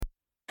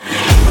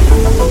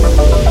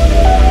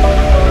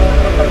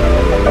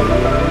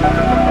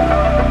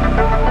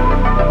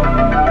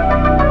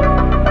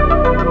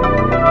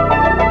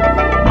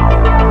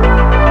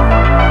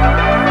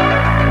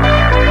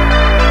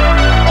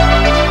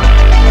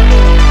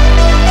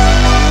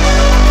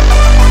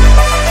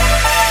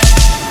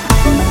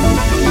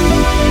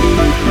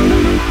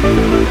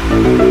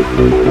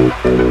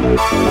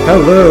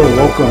Hello,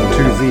 welcome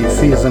to the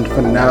season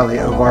finale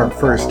of our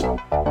first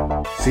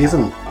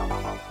season.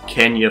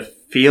 Can you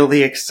feel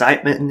the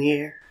excitement in the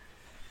air?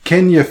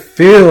 Can you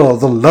feel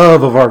the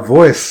love of our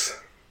voice?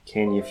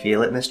 Can you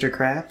feel it, Mr.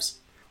 Krabs?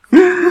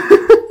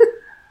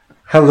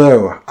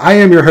 Hello, I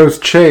am your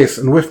host Chase,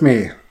 and with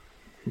me,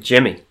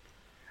 Jimmy.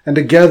 and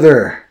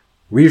together,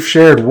 we've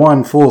shared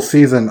one full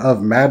season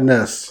of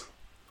madness.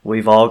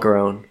 We've all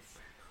grown.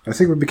 I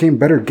think we became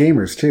better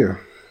gamers, too.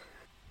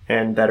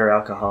 And better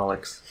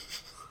alcoholics.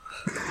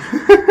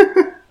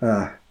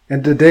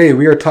 And today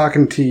we are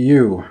talking to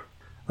you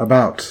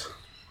about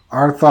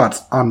our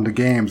thoughts on the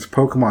games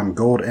Pokemon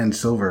Gold and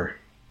Silver.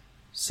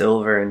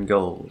 Silver and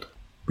gold.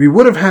 We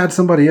would have had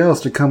somebody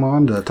else to come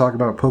on to talk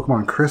about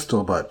Pokemon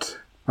Crystal, but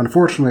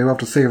unfortunately we'll have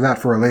to save that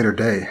for a later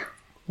day.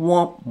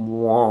 Womp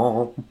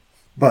womp.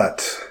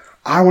 But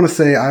I want to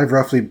say I've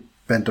roughly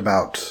spent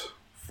about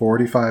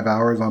 45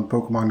 hours on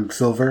Pokemon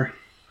Silver.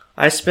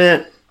 I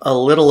spent a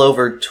little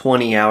over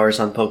 20 hours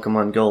on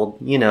Pokemon Gold.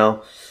 You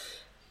know,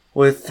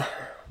 with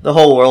the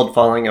whole world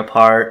falling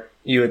apart,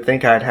 you would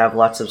think I'd have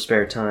lots of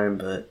spare time,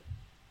 but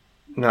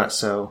not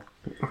so.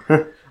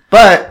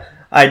 But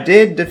I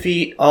did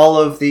defeat all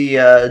of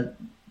the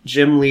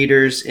gym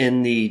leaders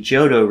in the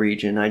Johto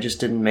region. I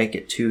just didn't make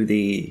it to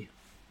the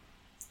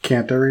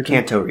Kanto region?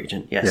 Kanto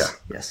region, yes.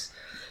 Yeah. Yes.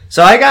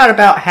 So I got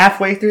about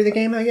halfway through the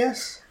game, I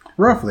guess.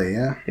 Roughly,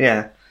 yeah.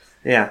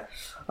 Yeah.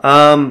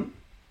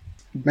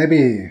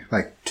 Maybe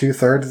like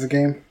 2/3 of the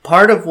game.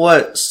 Part of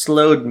what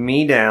slowed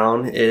me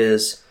down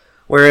is,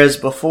 whereas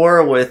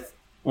before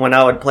when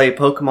I would play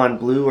Pokemon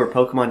Blue or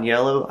Pokemon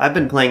Yellow, I've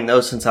been playing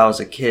those since I was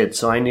a kid,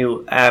 so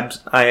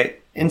I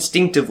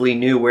instinctively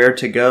knew where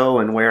to go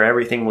and where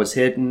everything was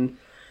hidden.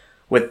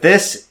 With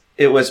this,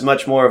 it was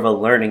much more of a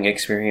learning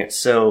experience,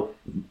 so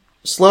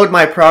slowed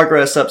my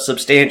progress up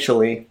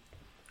substantially.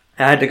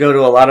 I had to go to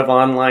a lot of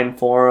online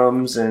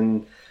forums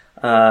and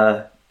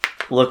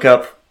look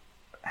up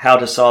how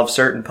to solve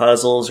certain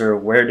puzzles or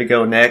where to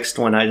go next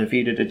when I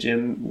defeated a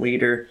gym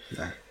leader.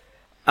 Yeah.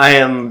 I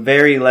am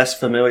very less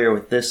familiar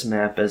with this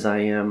map as I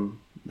am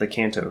the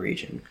Kanto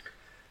region.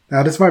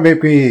 Now this might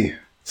make me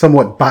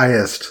somewhat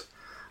biased,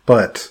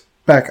 but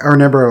back, I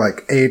remember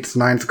like 8th,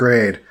 9th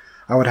grade,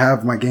 I would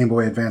have my Game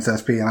Boy Advance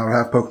SP and I would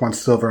have Pokemon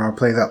Silver and I would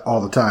play that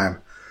all the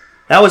time.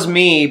 That was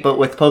me, but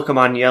with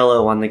Pokemon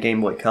Yellow on the Game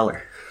Boy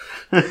Color.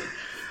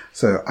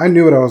 So I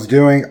knew what I was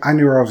doing. I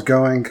knew where I was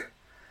going.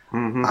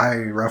 Mm-hmm. I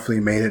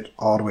roughly made it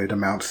all the way to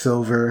Mount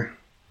Silver.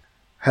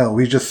 Hell,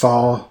 we just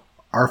saw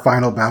our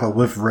final battle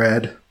with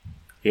Red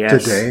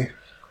today.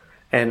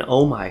 And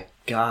oh my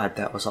god,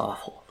 that was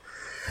awful.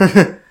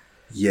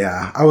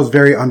 Yeah, I was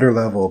very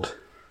underleveled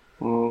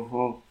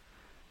Mm-hmm.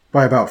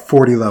 by about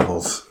 40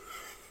 levels.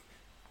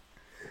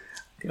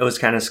 It was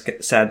kind of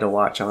sad to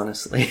watch,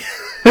 honestly.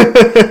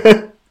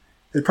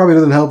 It probably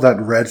doesn't help that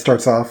Red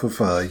starts off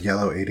with a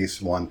yellow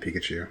 81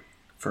 Pikachu.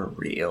 For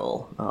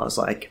real. I was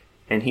like,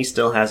 and he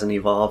still hasn't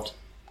evolved.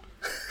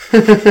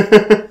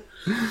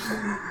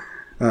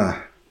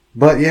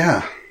 But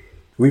yeah,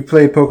 we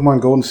played Pokemon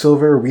Gold and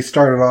Silver. We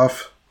started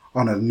off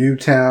on a new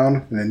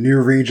town, in a new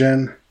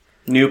region.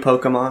 New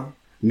Pokemon.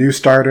 New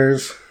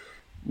starters.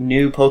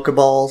 New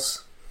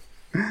Pokeballs.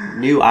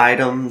 New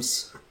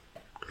items.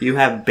 You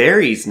have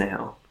berries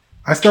now.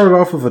 I started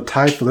off with a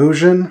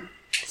Typhlosion.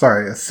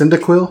 Sorry, a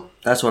Cyndaquil.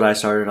 That's what I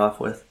started off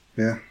with.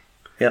 Yeah.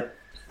 Yep.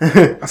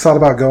 I thought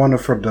about going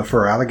for the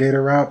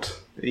Feraligatr route.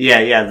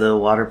 Yeah, the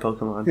water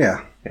Pokemon.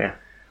 Yeah. Yeah.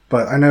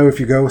 But I know if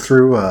you go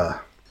through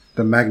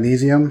the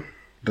Magnesium,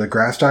 the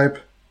grass type,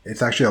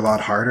 it's actually a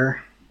lot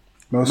harder.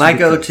 My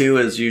go-to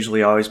has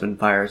usually always been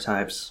fire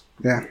types.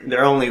 Yeah.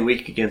 They're only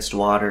weak against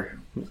water.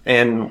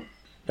 And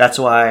that's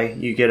why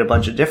you get a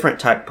bunch of different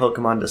type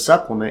Pokemon to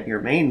supplement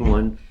your main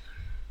one.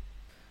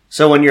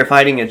 So when you're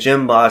fighting a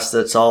gym boss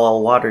that's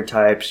all water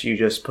types, you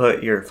just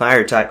put your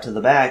fire type to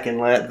the back and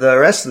let the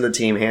rest of the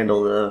team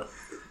handle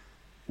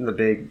the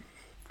big...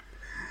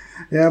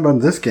 Yeah, but in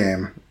this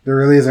game, there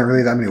really isn't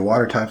really that many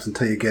water types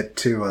until you get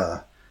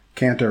to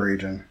Kanto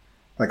region.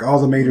 Like,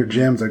 all the major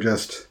gyms are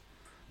just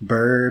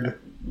bird,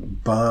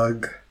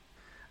 bug,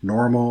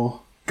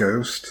 normal,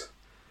 ghost,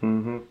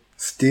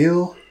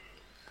 steel,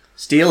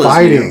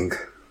 fighting,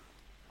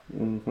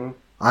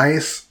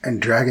 ice,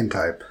 and dragon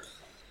type.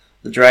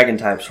 The dragon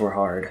types were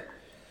hard.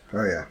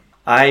 Oh, yeah.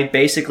 I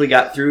basically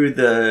got through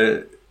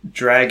the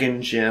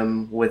dragon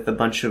gym with a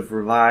bunch of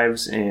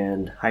revives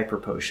and hyper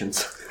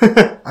potions.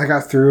 I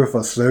got through with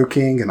a Snow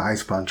King and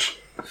Ice Punch.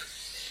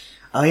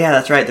 Oh yeah,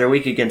 that's right. They're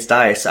weak against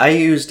ice. I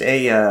used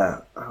a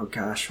oh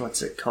gosh,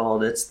 what's it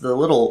called? It's the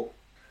little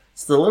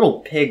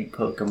pig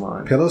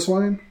Pokemon.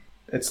 Piloswine?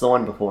 It's the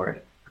one before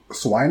it.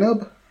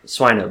 Swinub?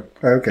 Swinub.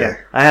 Okay. Yeah.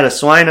 I had a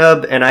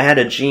Swinub and I had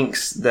a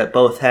Jinx that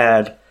both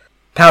had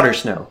Powder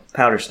Snow.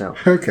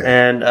 Okay.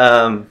 And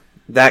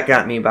that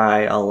got me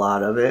by a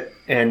lot of it.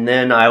 And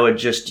then I would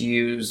just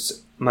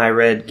use my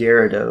red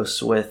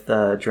Gyarados with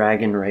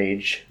Dragon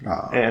Rage,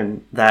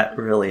 and that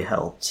really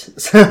helped.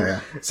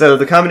 So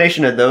the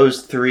combination of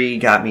those three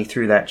got me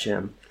through that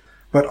gym.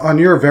 But on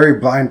your very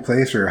blind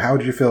playthrough, how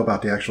did you feel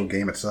about the actual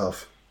game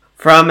itself?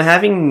 From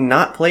having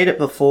not played it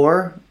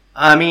before,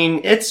 I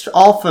mean, it's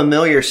all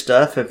familiar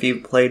stuff if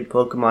you've played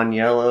Pokemon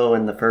Yellow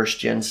and the first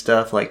gen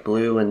stuff like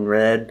Blue and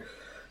Red.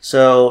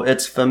 So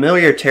it's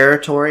familiar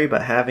territory,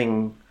 but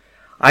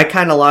I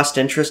kind of lost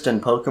interest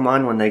in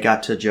Pokemon when they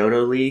got to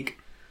Johto League.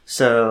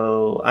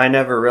 So I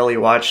never really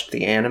watched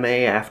the anime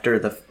after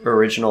the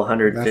original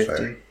 150. That's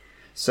fair.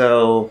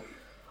 So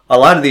a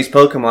lot of these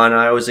Pokemon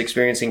I was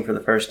experiencing for the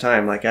first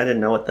time. Like, I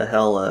didn't know what the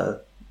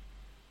hell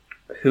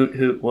Hoot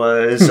Hoot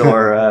was,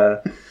 or,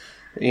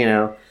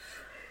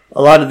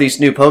 a lot of these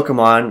new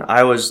Pokemon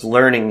I was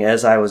learning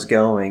as I was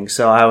going.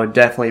 So I would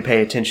definitely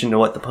pay attention to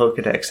what the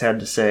Pokedex had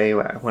to say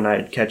when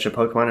I'd catch a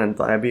Pokemon, and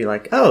I'd be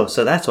like, oh,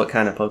 so that's what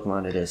kind of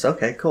Pokemon it is.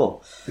 Okay,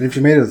 cool. And if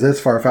you made it this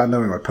far without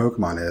knowing what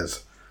Pokemon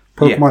is,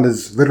 Pokemon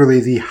is literally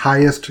the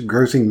highest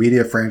grossing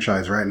media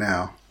franchise right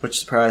now. Which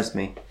surprised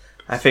me.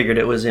 I figured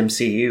it was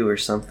MCU or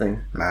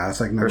something. Nah, it's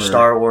like number or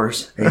Star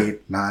Wars.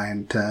 8,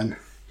 9, 10.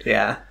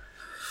 Yeah.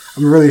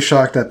 I'm really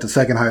shocked that the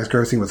second highest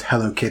grossing was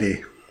Hello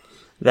Kitty.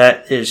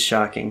 That is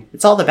shocking.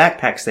 It's all the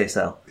backpacks they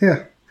sell.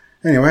 Yeah.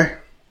 Anyway,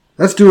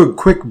 let's do a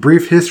quick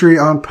brief history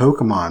on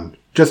Pokemon.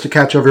 Just to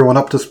catch everyone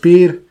up to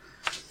speed.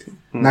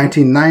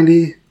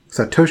 1990,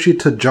 Satoshi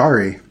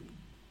Tajiri.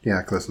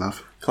 Yeah, close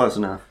enough. Close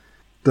enough.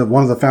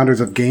 One of the founders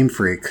of Game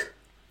Freak.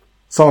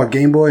 Saw a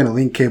Game Boy and a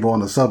link cable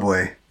on the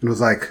subway and was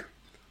like,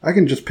 I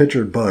can just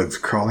picture bugs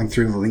crawling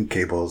through the link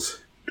cables,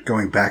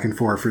 going back and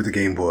forth through the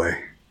Game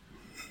Boy.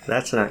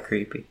 That's not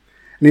creepy.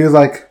 And he was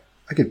like,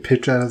 I could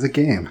pitch that as a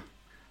game.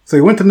 So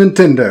he went to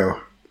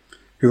Nintendo,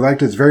 who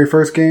liked his very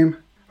first game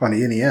on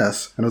the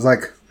NES, and was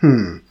like,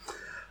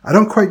 I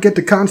don't quite get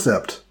the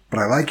concept, but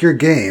I like your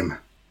game,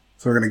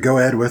 so we're going to go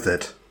ahead with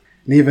it.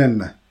 And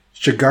even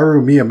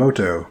Shigeru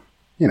Miyamoto,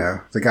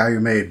 the guy who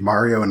made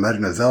Mario and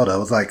Legend of Zelda,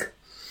 was like,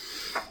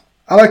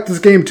 I like this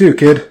game too,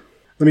 kid.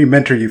 Let me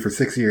mentor you for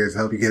 6 years to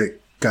help you get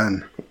it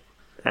done.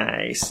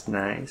 Nice,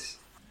 nice.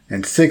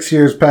 And 6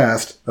 years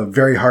passed of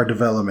very hard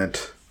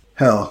development.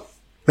 Hell,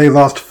 they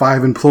lost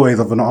 5 employees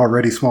of an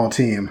already small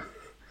team.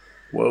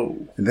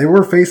 Whoa. And they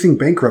were facing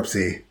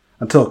bankruptcy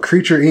until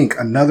Creature Inc.,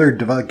 another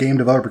game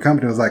developer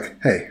company, was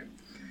like, hey,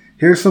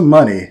 here's some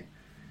money.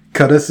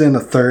 Cut us in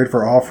a third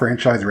for all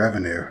franchise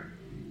revenue.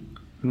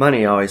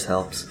 Money always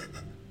helps.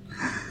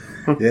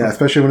 Yeah,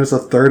 especially when it's a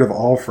third of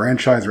all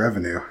franchise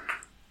revenue.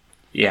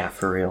 Yeah,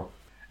 for real.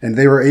 And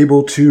they were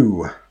able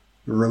to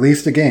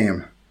release the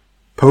game,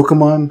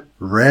 Pokemon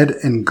Red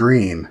and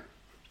Green,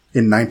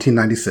 in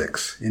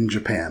 1996 in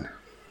Japan.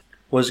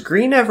 Was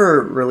Green ever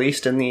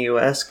released in the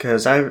U.S.?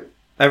 Because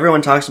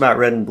everyone talks about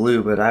Red and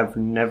Blue, but I've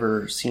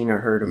never seen or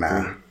heard of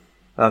Green.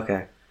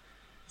 Okay.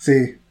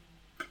 See,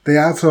 they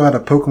also had a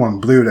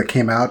Pokemon Blue that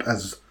came out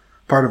as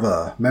part of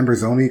a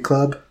members-only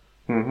club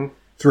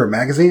through a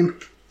magazine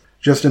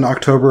just in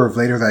October of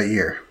later that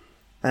year.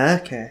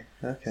 Okay.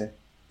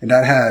 And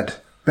that had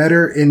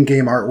better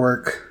in-game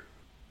artwork,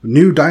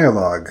 new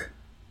dialogue,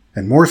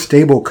 and more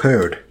stable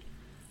code.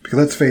 Because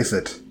let's face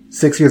it,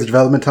 6 years of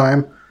development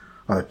time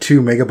on a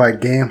 2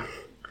 megabyte game,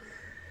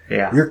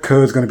 your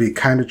code's going to be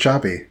kind of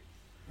choppy.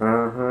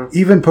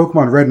 Even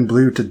Pokemon Red and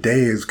Blue today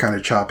is kind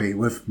of choppy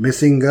with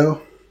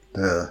Missingo,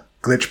 the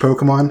glitch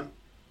Pokemon.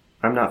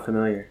 I'm not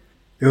familiar.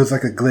 It was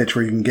like a glitch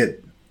where you can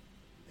get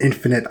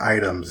infinite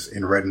items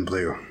in Red and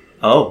Blue.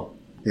 Oh.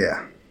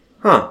 Yeah.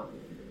 Huh.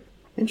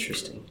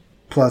 Interesting.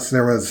 Plus,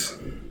 there was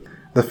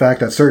the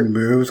fact that certain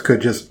moves could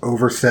just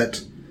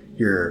overset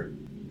your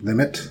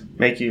limit.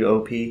 Make you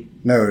OP?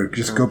 No,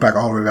 just go back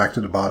all the way back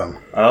to the bottom.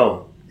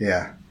 Oh.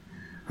 Yeah.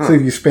 So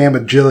if you spam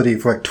agility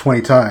for like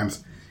 20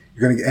 times,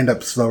 you're going to end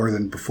up slower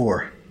than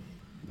before.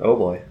 Oh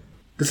boy.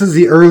 This is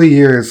the early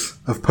years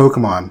of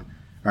Pokemon,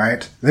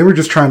 right? They were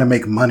just trying to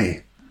make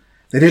money.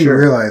 They didn't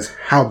realize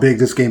how big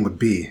this game would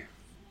be.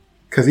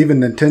 Because even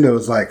Nintendo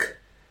was like,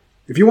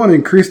 if you want to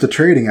increase the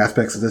trading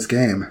aspects of this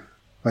game,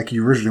 like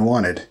you originally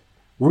wanted,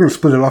 we're going to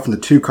split it off into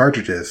 2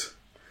 cartridges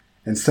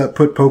and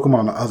put Pokemon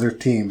on other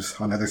teams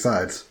on other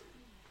sides.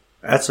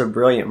 That's a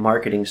brilliant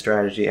marketing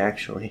strategy,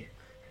 actually.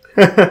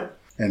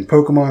 And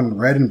Pokemon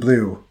Red and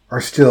Blue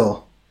are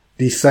still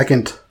the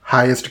second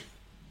highest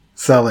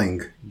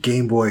selling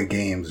Game Boy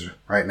games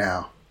right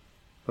now.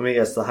 Let me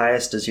guess, the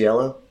highest is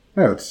Yellow?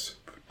 No, it's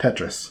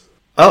Tetris.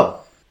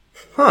 Oh.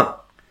 Huh.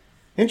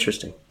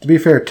 Interesting. To be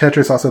fair,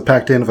 Tetris also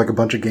packed in with like a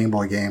bunch of Game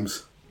Boy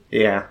games.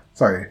 Yeah.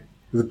 Sorry.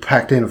 It was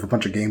packed in with a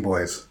bunch of Game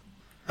Boys.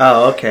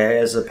 Oh, okay.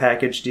 As a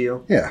package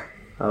deal? Yeah.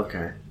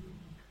 Okay.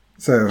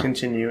 So,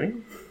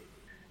 continuing.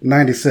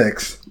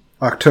 96,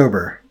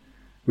 October,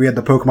 we had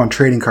the Pokemon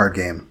trading card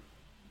game.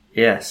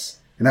 Yes.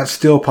 And that's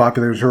still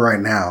popular to right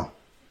now.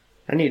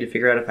 I need to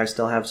figure out if I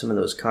still have some of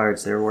those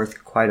cards. They're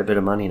worth quite a bit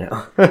of money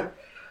now.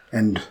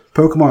 And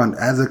Pokemon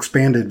has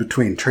expanded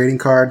between trading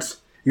cards.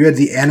 You had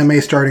the anime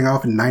starting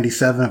off in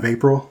 97 of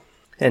April.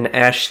 And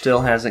Ash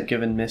still hasn't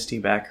given Misty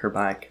back her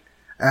bike.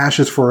 Ash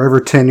is forever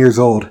 10 years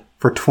old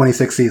for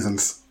 26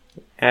 seasons.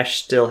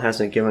 Ash still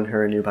hasn't given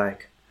her a new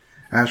bike.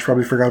 Ash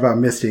probably forgot about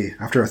Misty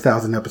after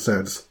 1,000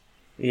 episodes.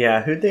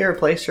 Yeah, who'd they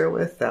replace her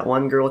with? That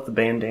one girl with the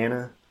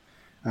bandana?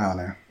 I don't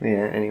know.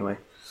 Yeah, anyway.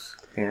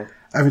 Yeah.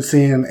 I haven't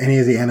seen any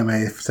of the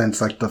anime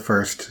since like the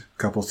first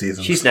couple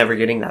seasons. She's never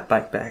getting that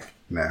bike back.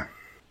 No.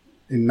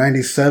 In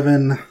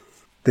 97,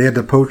 they had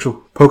the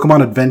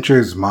Pokemon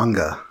Adventures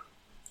manga.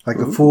 Like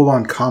the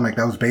full-on comic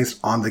that was based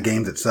on the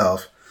games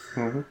itself.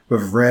 Mm-hmm.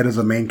 With Red as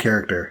a main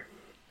character.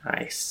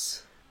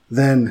 Nice.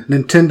 Then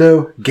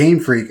Nintendo, Game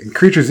Freak, and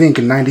Creatures Inc.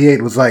 in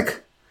 98 was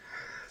like,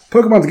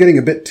 Pokemon's getting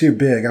a bit too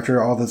big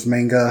after all this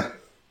manga,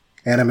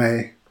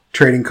 anime,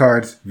 trading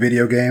cards,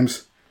 video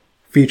games,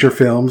 feature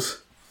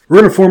films. We're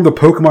going to form the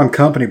Pokemon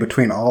Company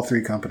between all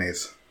three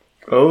companies.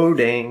 Oh,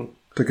 dang.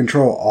 To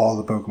control all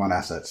the Pokemon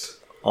assets.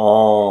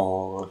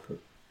 All of it.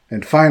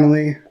 And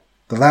finally,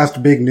 the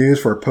last big news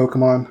for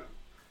Pokemon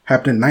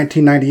happened in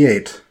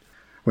 1998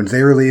 when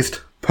they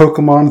released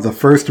Pokemon the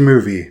first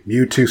movie,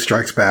 Mewtwo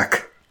Strikes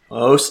Back.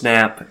 Oh,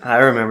 snap. I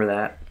remember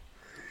that.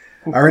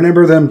 I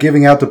remember them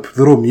giving out the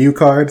little Mew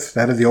cards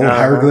that had the old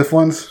hieroglyph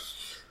ones.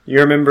 You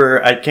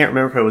remember, I can't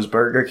remember if it was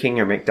Burger King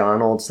or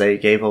McDonald's, they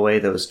gave away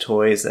those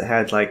toys that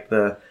had like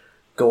the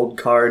gold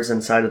cards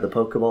inside of the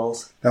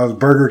Pokeballs. That was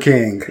Burger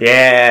King.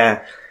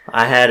 Yeah.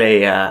 I had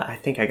I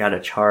think I got a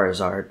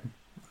Charizard.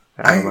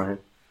 I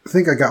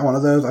think I got one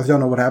of those. I don't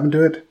know what happened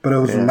to it, but it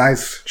was a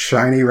nice,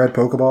 shiny red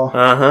Pokeball.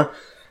 Uh-huh.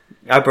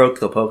 I broke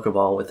the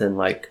Pokeball within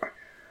like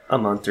a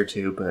month or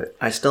two, but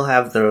I still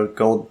have the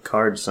gold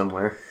card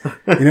somewhere.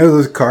 You know,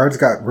 those cards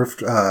got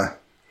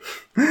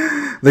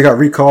they got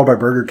recalled by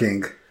Burger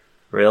King.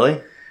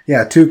 Really?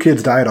 Yeah, 2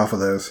 kids died off of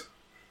those.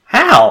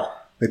 How?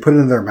 They put it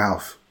in their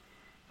mouth.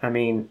 I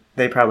mean,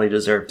 they probably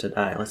deserve to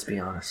die, let's be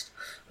honest.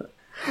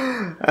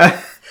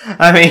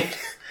 I mean,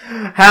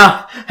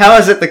 how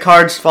is it the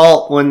card's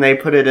fault when they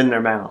put it in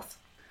their mouth?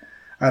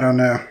 I don't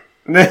know.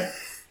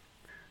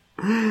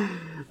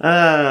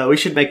 We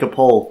should make a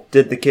poll.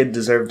 Did the kid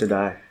deserve to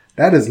die?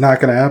 That is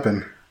not going to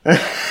happen.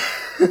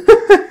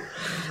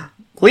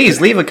 Please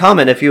leave a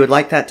comment if you would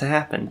like that to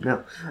happen.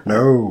 No.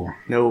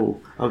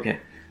 No. Okay.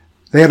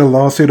 They had a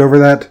lawsuit over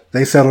that.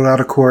 They settled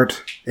out of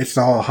court. It's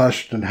all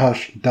hushed and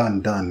hushed,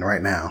 done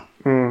right now.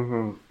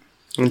 Mm-hmm.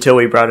 Until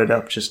we brought it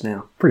up just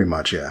now. Pretty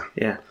much, yeah.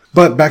 Yeah.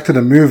 But back to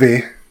the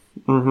movie.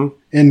 Mm-hmm.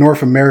 In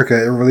North America,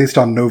 it released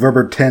on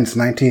November 10th,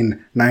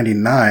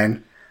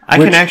 1999. I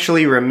can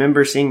actually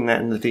remember seeing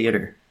that in the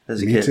theater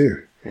as a kid. Me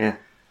too. Yeah.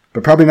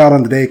 But probably not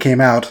on the day it came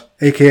out,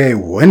 aka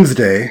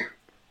Wednesday,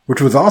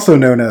 which was also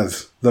known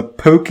as the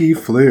Pokey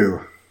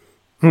Flu.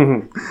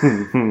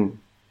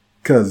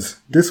 Because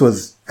this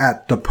was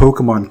at the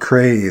Pokemon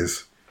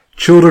craze.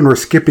 Children were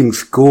skipping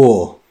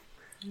school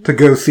to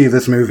go see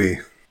this movie.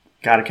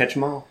 Gotta catch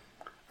 'em all.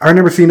 I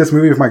remember seeing this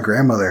movie with my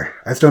grandmother.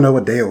 I still know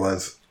what day it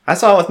was. I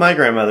saw it with my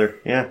grandmother,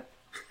 yeah.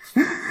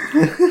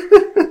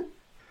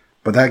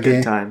 But that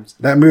Good times.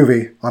 that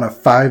movie, on a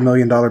 $5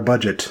 million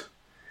budget,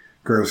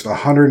 grossed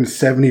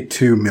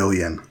 $172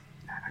 million.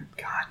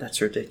 God,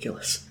 that's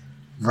ridiculous.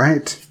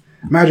 Right?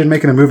 Imagine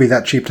making a movie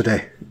that cheap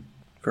today.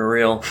 For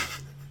real.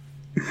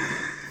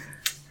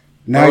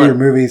 Now your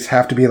movies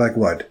have to be like,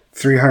 what,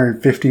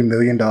 $350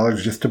 million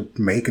just to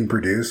make and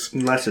produce?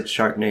 Unless it's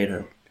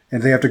Sharknado.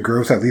 And they have to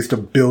gross at least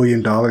 $1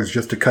 billion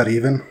just to cut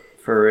even?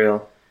 For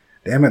real.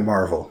 Damn it,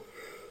 Marvel.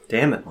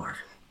 Damn it, Marv.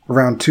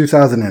 Around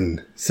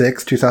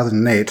 2006,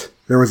 2008,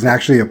 there was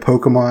actually a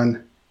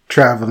Pokemon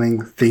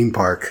traveling theme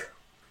park.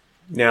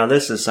 Now,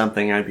 this is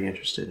something I'd be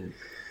interested in.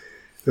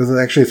 It was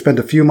actually spent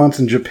a few months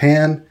in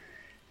Japan,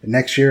 and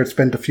next year it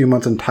spent a few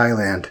months in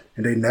Thailand,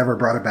 and they never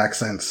brought it back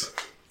since.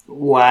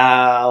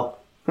 Wow.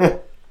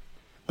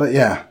 But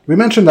yeah, we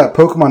mentioned that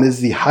Pokemon is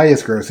the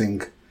highest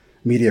grossing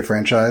media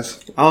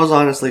franchise. I was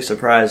honestly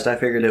surprised. I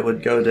figured it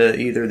would go to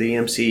either the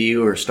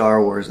MCU or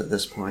Star Wars at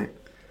this point.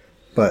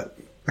 But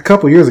a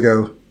couple years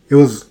ago, it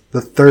was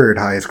the 3rd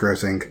highest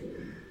grossing.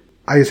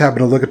 I just happened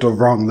to look at the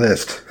wrong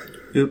list.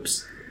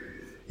 Oops.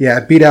 Yeah,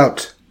 it beat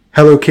out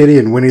Hello Kitty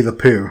and Winnie the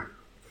Pooh.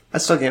 I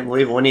still can't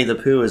believe Winnie the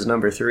Pooh is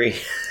number 3.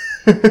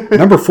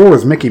 Number 4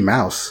 was Mickey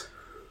Mouse.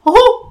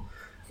 Oh!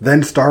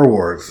 Then Star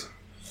Wars.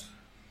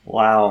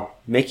 Wow.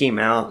 Mickey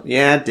Mouse.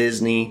 Yeah,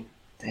 Disney.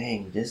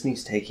 Dang,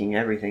 Disney's taking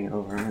everything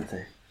over, aren't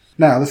they?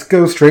 Now, let's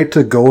go straight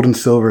to Gold and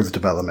Silver's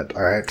development,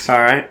 alright?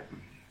 Alright.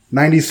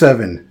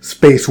 97,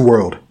 Space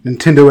World.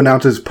 Nintendo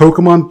announces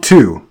Pokemon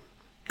 2,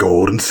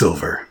 Gold and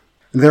Silver.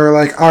 And they were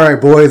like, alright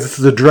boys, this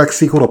is a direct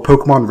sequel to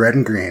Pokemon Red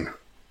and Green.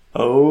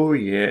 Oh,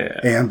 yeah.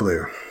 And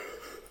Blue.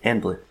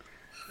 And Blue.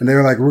 And they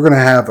were like, we're going to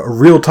have a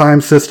real-time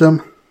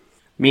system.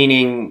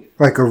 Meaning...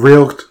 Like a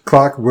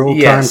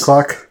real-time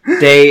clock.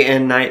 Day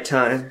and night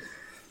time.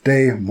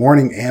 Day,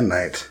 morning, and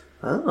night.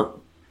 Oh.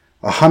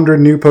 100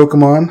 new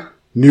Pokemon.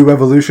 New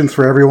evolutions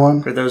for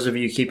everyone. For those of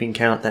you keeping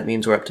count, that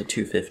means we're up to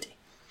 250.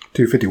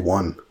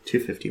 251.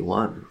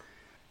 251.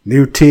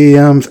 New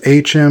TMs,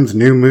 HMs,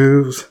 new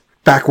moves.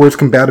 Backwards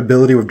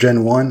compatibility with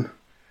Gen 1.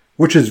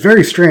 Which is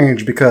very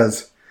strange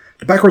because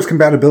the backwards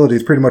compatibility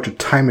is pretty much a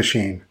time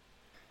machine.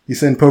 You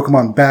send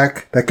Pokemon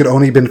back that could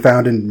only been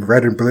found in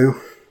Red and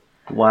Blue.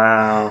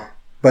 Wow.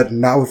 But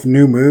not with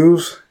new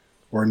moves.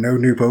 or no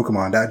new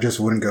Pokemon. That just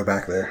wouldn't go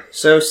back there.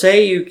 So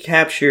say you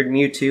captured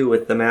Mewtwo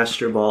with the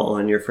Master Ball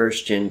in your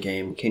first gen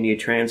game. Can you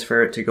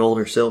transfer it to Gold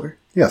or Silver?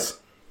 Yes.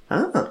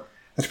 Oh.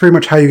 That's pretty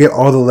much how you get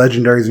all the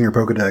legendaries in your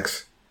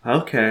Pokedex.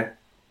 Okay.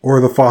 Or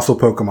the fossil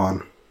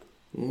Pokemon.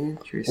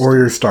 Interesting. Or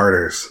your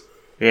starters.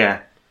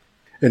 Yeah.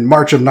 In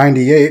March of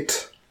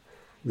 98,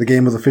 the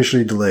game was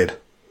officially delayed.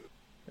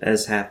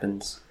 As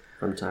happens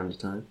from time to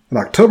time. In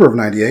October of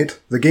 98,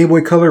 the Game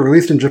Boy Color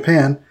released in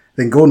Japan.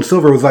 Then Gold and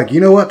Silver was like, you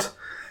know what?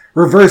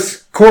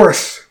 Reverse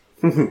course.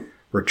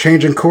 We're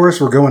changing course.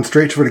 We're going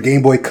straight for the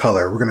Game Boy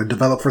Color. We're going to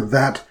develop for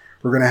that.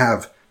 We're going to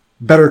have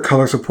better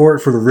color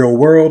support for the real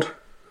world.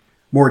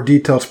 More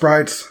detailed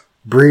sprites.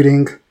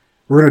 Breeding.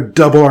 We're going to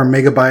double our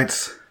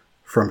megabytes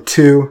from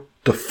 2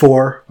 to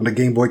 4 on the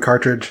Game Boy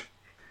cartridge.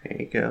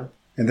 There you go.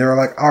 And they were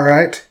like, all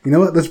right, you know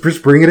what? Let's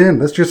just bring it in.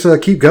 Let's just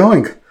keep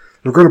going.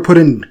 We're going to put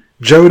in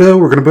Johto.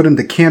 We're going to put in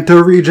the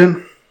Kanto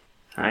region.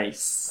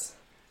 Nice.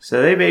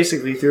 So they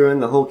basically threw in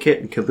the whole kit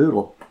and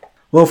caboodle.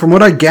 Well, from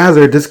what I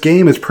gathered, this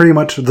game is pretty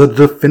much the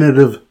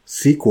definitive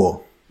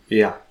sequel.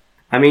 Yeah.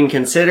 I mean,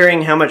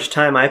 considering how much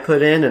time I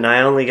put in and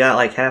I only got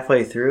like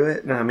halfway through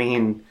it, I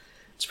mean,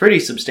 it's pretty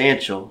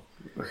substantial.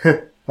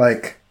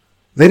 Like,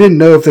 they didn't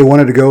know if they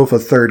wanted to go with a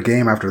third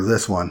game after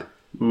this one.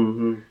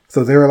 Mm-hmm.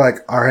 So they were like,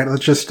 all right,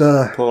 let's just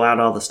pull out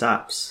all the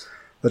stops.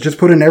 Let's just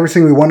put in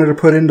everything we wanted to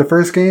put in the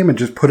first game and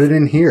just put it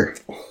in here.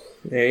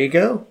 There you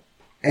go.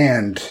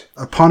 And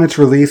upon its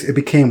release, it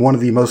became one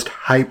of the most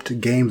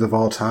hyped games of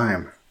all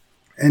time.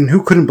 And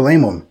who couldn't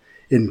blame them?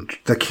 In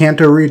the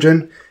Kanto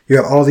region, you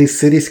had all these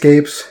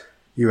cityscapes.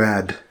 You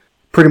had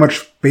pretty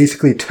much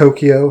basically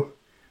Tokyo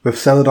with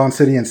Celadon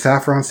City and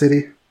Saffron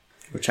City.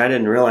 Which I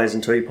didn't realize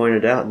until you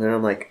pointed out. And then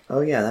I'm like,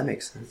 oh yeah, that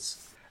makes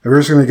sense. And we're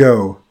just going to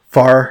go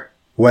far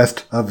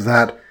west of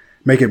that,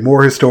 make it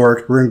more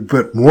historic. We're going to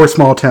put more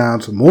small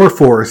towns, more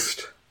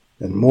forest,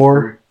 and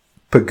more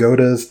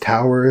pagodas,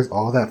 towers,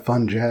 all that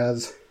fun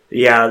jazz.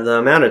 Yeah, the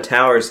amount of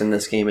towers in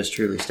this game is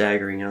truly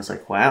staggering. I was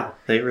like, wow,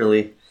 they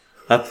really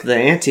upped the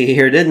ante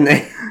here, didn't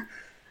they?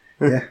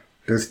 Yeah,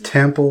 there's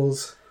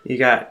temples. You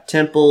got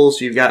temples,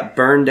 you've got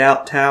burned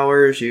out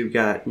towers, you've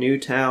got new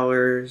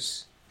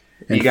towers,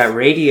 you got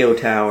radio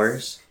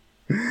towers.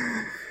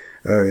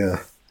 Oh,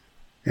 yeah.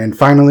 And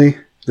finally,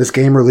 this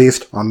game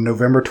released on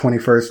November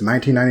 21st,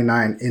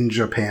 1999 in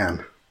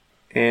Japan.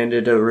 And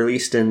it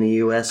released in the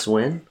US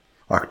when?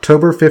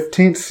 October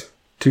 15th,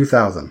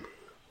 2000.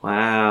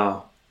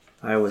 Wow.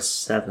 I was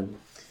 7.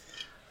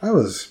 I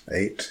was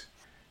 8.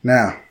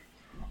 Now,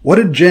 what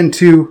did Gen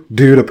 2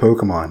 do to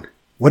Pokemon?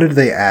 What did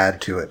they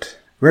add to it?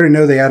 We already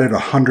know they added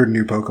 100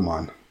 new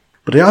Pokemon.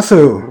 But they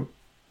also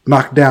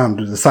knocked down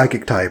the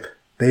Psychic type.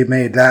 They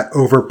made that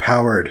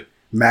overpowered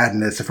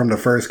madness from the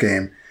first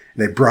game.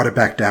 They brought it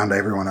back down to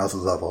everyone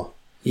else's level.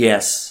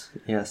 Yes,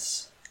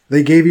 yes.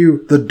 They gave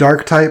you the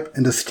Dark type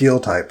and the Steel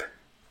type.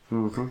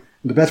 Mm-hmm.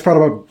 The best part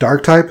about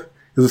Dark type,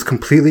 it was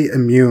completely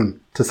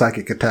immune to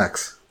psychic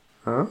attacks.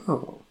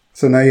 Oh.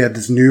 So now you had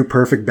this new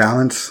perfect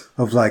balance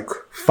of like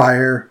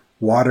fire,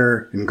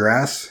 water, and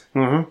grass.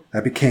 Mm-hmm.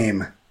 That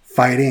became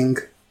fighting,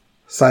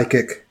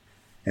 psychic,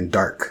 and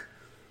dark.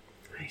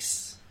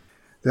 Nice.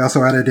 They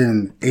also added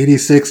in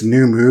 86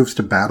 new moves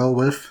to battle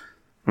with.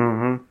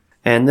 Mm-hmm.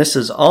 And this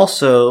is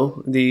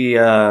also the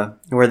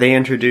where they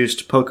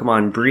introduced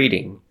Pokemon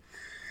breeding.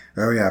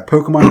 Oh yeah,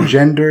 Pokemon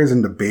genders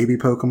into baby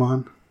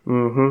Pokemon.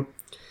 Mm-hmm.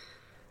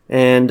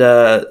 And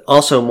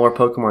also more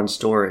Pokemon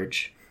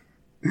storage.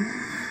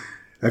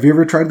 Have you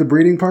ever tried the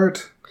breeding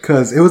part?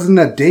 Because it was in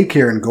that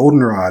daycare in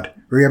Goldenrod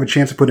where you have a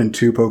chance to put in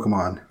 2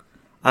 Pokemon.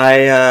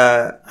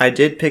 I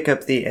did pick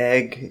up the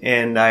egg,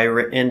 and I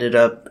ended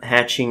up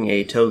hatching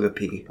a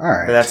Togepi. All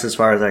right. But that's as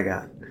far as I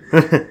got.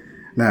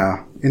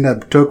 Now, in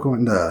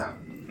the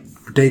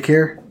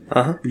daycare,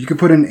 Uh-huh. you could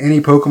put in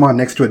any Pokemon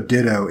next to a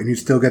Ditto, and you'd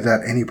still get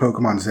that any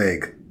Pokemon's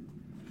egg.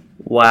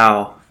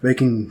 Wow.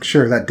 Making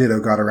sure that Ditto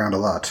got around a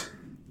lot.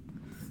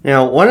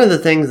 Now, one of the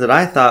things that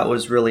I thought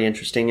was really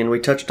interesting, and we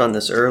touched on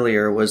this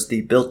earlier, was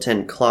the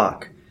built-in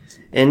clock.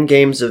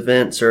 In-games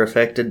events are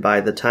affected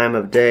by the time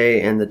of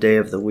day and the day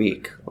of the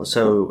week.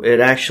 So it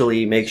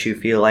actually makes you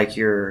feel like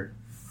you're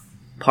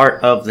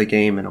part of the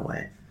game in a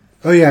way.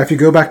 Oh yeah, if you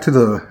go back to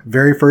the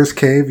very first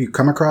cave you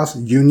come across,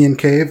 Union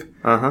Cave,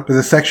 Uh-huh. there's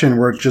a section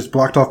where it's just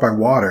blocked off by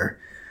water.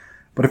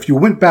 But if you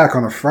went back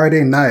on a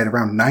Friday night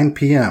around 9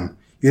 p.m.,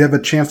 you'd have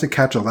a chance to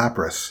catch a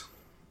Lapras.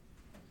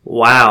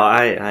 Wow,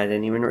 I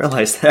didn't even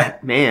realize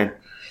that. Man.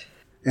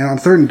 And on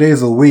certain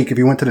days of the week, if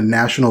you went to the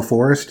National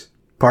Forest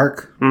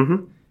Park,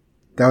 Mm-hmm.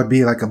 that would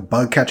be like a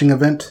bug catching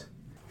event.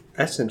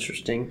 That's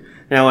interesting.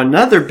 Now,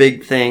 another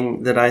big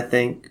thing that I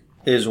think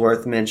is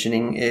worth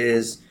mentioning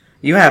is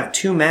you have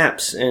 2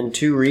 maps and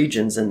 2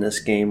 regions in this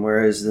game,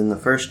 whereas in the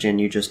first gen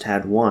you just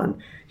had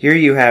 1. Here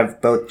you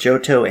have both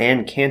Johto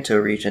and Kanto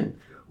region,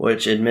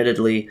 which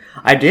admittedly,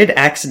 I did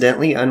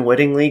accidentally,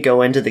 unwittingly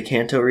go into the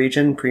Kanto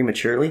region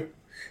prematurely.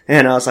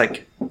 And I was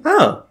like,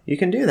 oh, you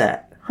can do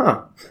that.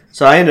 Huh.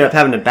 So I ended up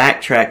having to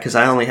backtrack because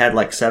I only had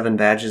like 7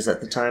 badges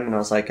at the time, and I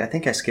was like, I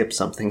think I skipped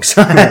something.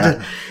 So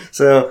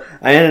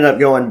I ended up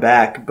going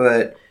back,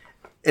 but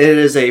it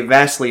is a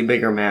vastly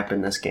bigger map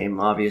in this game,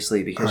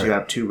 obviously, because you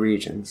have 2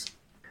 regions.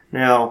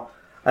 Now,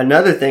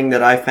 another thing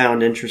that I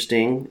found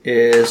interesting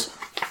is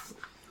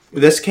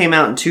this came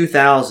out in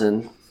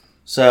 2000,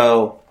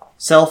 so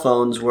cell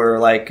phones were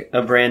like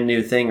a brand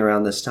new thing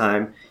around this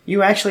time.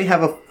 You actually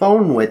have a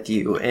phone with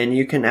you, and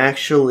you can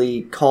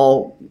actually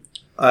call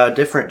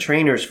different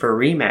trainers for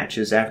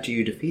rematches after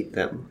you defeat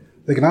them.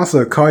 They can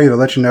also call you to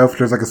let you know if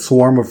there's like a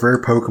swarm of rare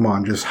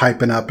Pokemon just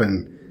hyping up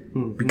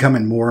and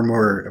becoming more and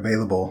more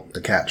available to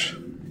catch.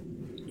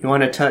 You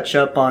want to touch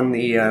up on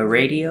the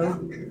radio?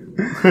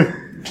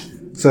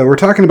 So we're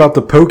talking about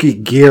the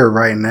Poke Gear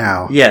right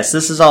now. Yes,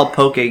 this is all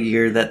Poke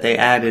Gear that they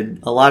added.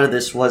 A lot of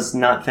this was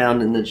not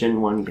found in the Gen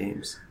 1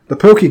 games. The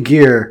Poke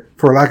Gear,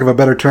 for lack of a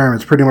better term,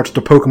 is pretty much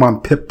the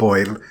Pokemon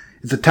Pip-Boy.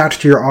 It's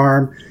attached to your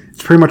arm.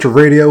 It's pretty much a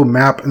radio,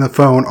 map, and a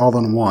phone all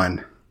in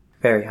one.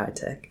 Very high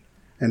tech.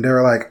 And they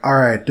were like,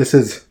 alright, this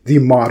is the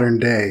modern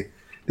day.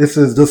 This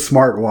is the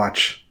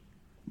smartwatch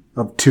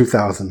of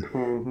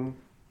 2000.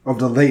 Of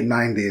the late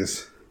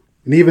 90s.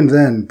 And even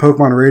then,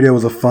 Pokemon Radio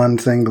was a fun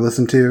thing to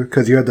listen to,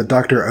 because you had the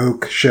Dr.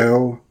 Oak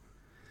show.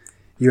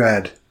 You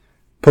had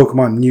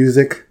Pokemon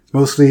Music,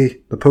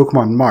 mostly the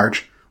Pokemon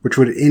March, which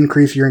would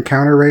increase your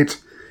encounter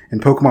rates,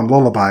 and Pokemon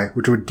Lullaby,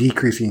 which would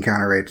decrease the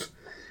encounter rates.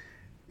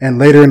 And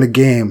later in the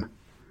game,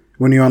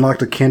 when you unlocked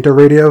the Kanto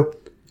radio,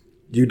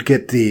 you'd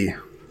get the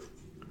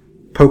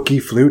Poke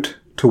Flute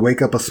to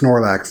wake up a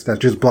Snorlax that's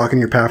just blocking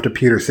your path to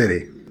Pewter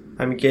City.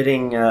 I'm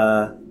getting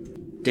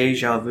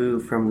deja vu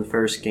from the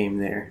first game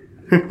there.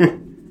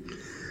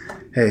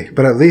 Hey,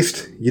 but at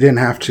least you didn't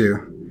have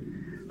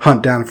to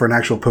hunt down for an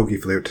actual Poke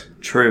Flute.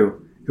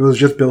 True. It was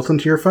just built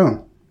into your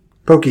phone.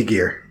 Poke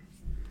Gear.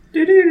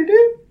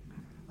 Do-do-do-do.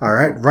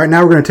 Alright, right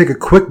now we're going to take a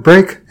quick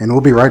break, and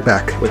we'll be right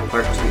back. With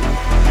part 2.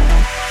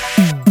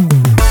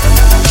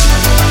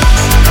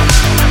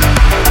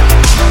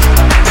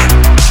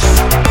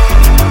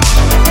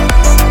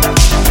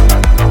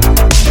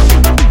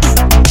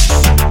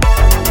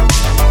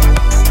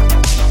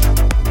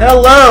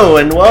 Hello,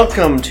 and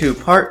welcome to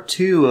part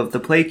 2 of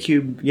the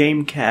PlayCube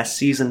Gamecast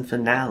season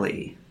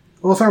finale.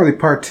 Well, it's not really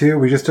part 2.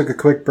 We just took a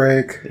quick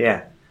break.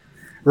 Yeah.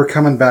 We're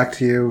coming back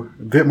to you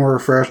a bit more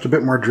refreshed, a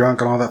bit more drunk,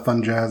 and all that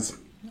fun jazz.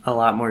 A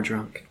lot more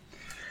drunk.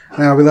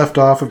 Now, we left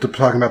off with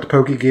talking about the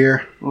Poke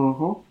Gear.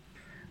 Mm-hmm.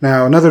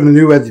 Now, another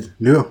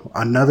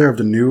of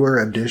the newer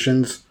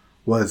additions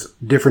was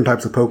different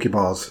types of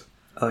Pokeballs.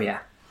 Oh, yeah.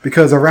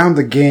 Because around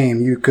the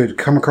game, you could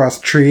come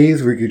across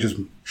trees where you could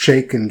just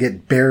shake and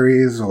get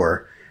berries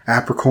or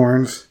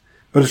apricorns.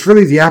 But it's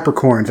really the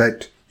apricorns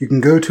that you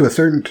can go to a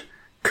certain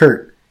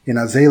Kurt in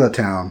Azalea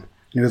Town.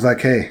 And he was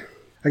like, hey,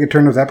 I could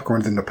turn those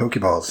apricorns into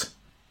Pokeballs.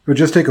 It would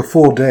just take a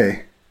full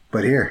day.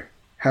 But here,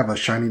 have a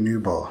shiny new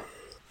ball.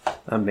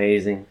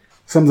 Amazing.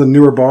 Some of the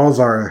newer balls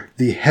are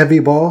the Heavy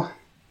Ball,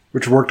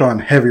 which worked on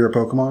heavier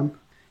Pokemon.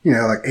 You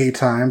know, like 8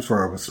 times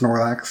for a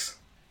Snorlax.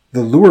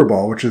 The Lure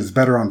Ball, which is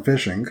better on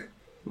fishing.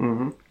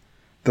 Mm-hmm.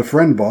 The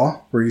Friend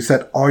Ball, where you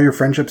set all your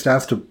friendship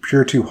stats to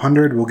pure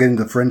 200. We'll get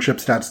into friendship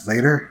stats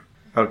later.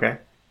 Okay.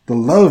 The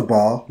Love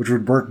Ball, which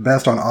would work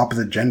best on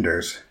opposite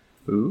genders.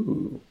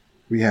 Ooh.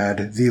 We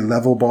had the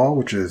Level Ball,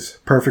 which is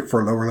perfect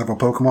for lower level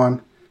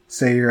Pokemon.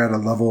 Say you're at a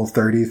level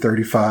 30,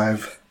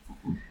 35,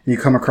 and you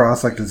come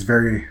across like this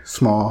very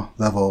small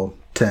level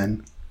 10.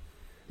 And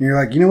you're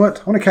like, you know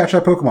what? I want to catch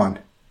that Pokemon.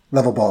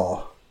 Level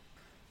Ball.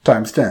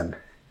 Times 10.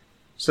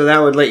 So that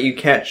would let you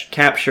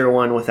capture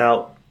one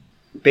without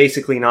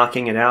basically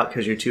knocking it out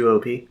because you're too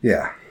OP?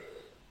 Yeah.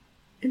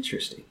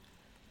 Interesting.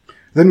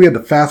 Then we had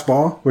the Fast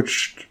Ball,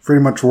 which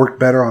pretty much worked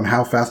better on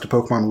how fast a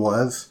Pokemon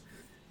was.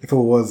 If it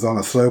was on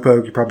a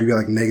Slowpoke, you'd probably be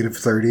like negative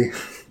 30.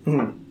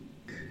 And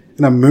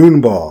a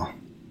Moon Ball,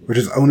 which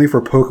is only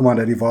for Pokemon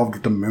that evolved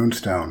with the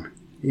Moonstone.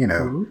 You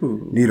know,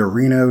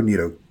 Nidorino,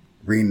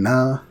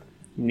 Nidorina,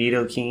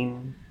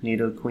 Nidoking,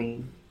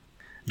 Nidoqueen.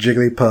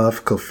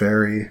 Jigglypuff,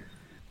 Clefairy.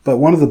 But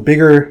one of the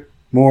bigger,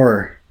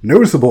 more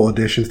noticeable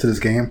additions to this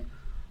game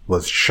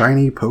was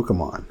shiny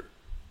Pokemon.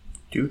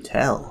 Do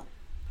tell.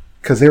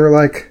 Because they were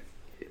like,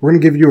 we're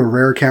going to give you a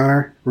rare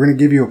counter. We're going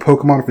to give you a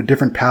Pokemon with a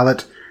different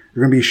palette.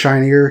 They're going to be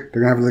shinier.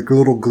 They're going to have like a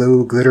little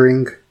glow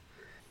glittering.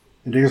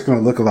 And they're just going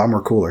to look a lot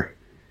more cooler.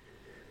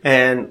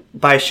 And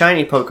by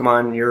shiny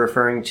Pokemon, you're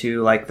referring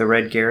to like the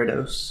red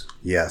Gyarados?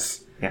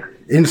 Yes. Yeah.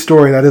 In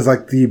story, that is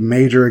like the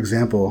major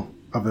example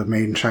of a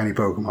main shiny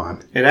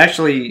Pokemon. It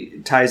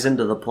actually ties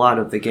into the plot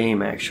of the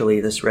game, actually,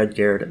 this red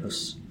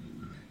Gyarados.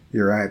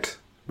 You're right.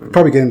 We'll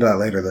probably get into that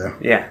later, though.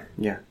 Yeah,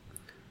 yeah.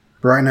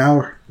 But right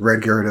now,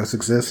 red Gyarados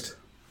exists.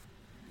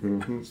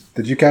 Mm-hmm.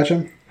 Did you catch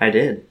him? I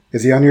did.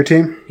 Is he on your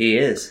team? He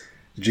is.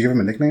 Did you give him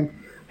a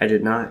nickname? I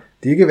did not.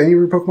 Do you give any of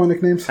your Pokemon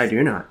nicknames? I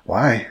do not.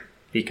 Why?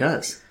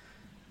 Because.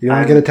 You don't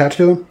want to get attached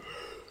to them?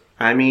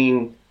 I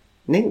mean,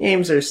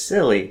 nicknames are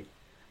silly.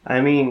 I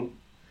mean,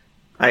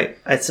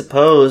 I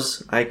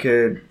suppose I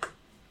could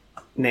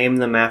name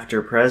them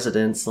after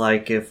presidents.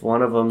 Like, if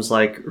one of them's,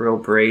 like, real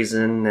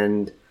brazen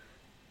and,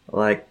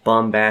 like,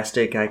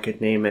 bombastic, I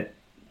could name it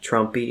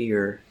Trumpy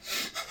or...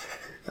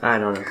 I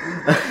don't know.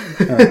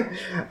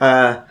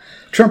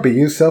 Trumpy,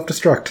 use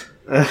self-destruct.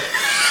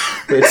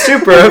 It's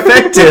super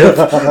effective.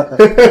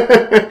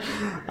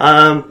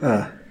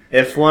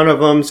 If one of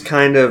them's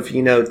kind of,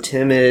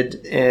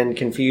 timid and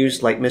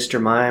confused, like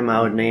Mr. Mime,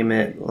 I would name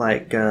it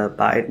like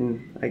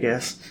Biden, I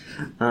guess.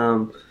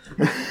 I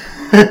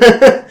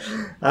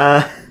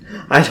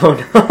don't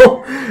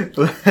know.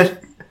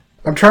 But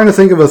I'm trying to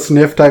think of a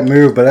sniff type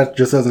move, but that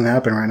just doesn't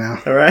happen right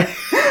now. all right.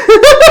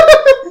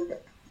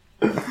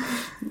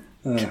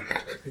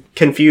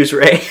 Confuse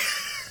Ray.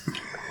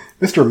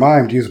 Mr.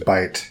 Mime used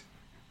bite.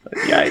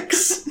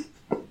 Yikes.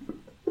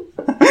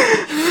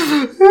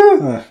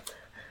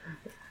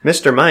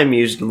 Mr. Mime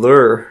used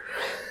lure.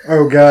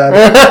 Oh, God.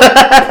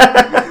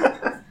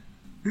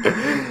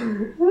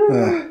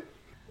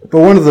 But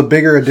one of the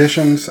bigger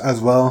additions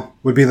as well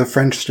would be the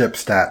friendship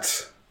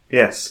stats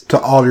Yes. to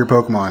all your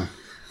Pokemon.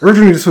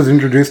 Originally, this was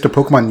introduced to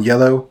Pokemon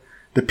Yellow.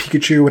 The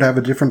Pikachu would have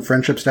a different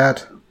friendship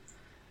stat.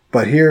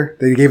 But here,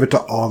 they gave it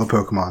to all the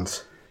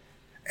Pokemons.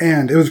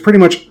 And it was pretty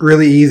much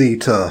really easy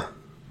to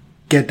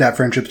get that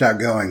friendship stat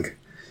going.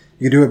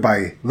 You could do it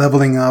by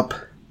leveling up,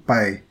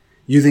 by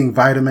using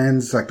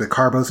vitamins like the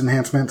Carbos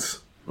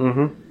enhancements.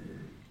 Mm-hmm.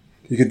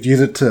 You could use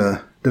it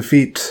to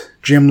defeat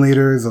gym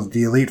leaders of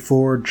the Elite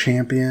Four,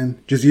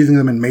 Champion, just using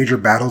them in major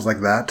battles like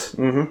that.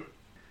 Mm-hmm.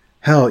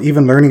 Hell,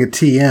 even learning a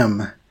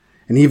TM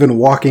and even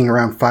walking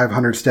around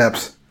 500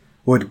 steps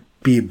would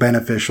be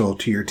beneficial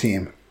to your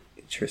team.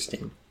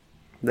 Interesting.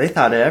 They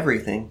thought of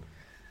everything.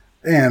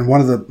 And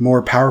one of the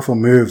more powerful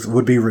moves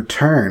would be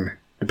Return.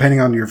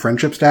 Depending on your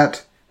friendship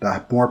stat,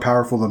 the more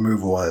powerful the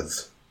move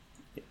was.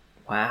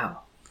 Wow.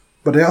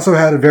 But they also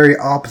had a very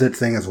opposite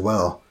thing as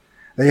well.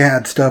 They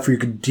had stuff where you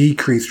could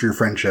decrease your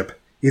friendship,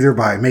 either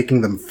by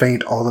making them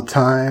faint all the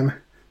time,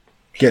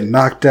 get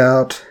knocked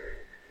out,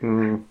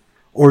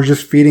 or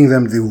just feeding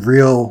them the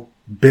real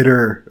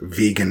bitter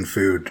vegan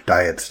food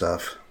diet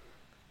stuff.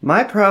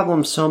 My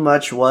problem so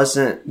much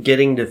wasn't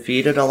getting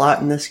defeated a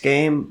lot in this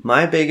game.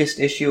 My biggest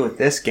issue with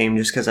this game,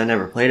 just because I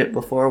never played it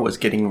before, was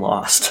getting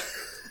lost.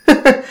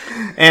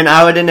 And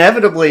I would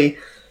inevitably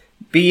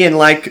be in,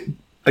 like,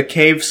 a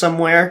cave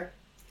somewhere,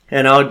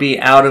 and I would be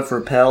out of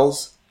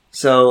repels.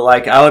 So,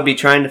 like, I would be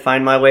trying to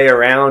find my way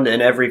around,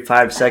 and every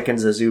 5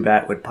 seconds a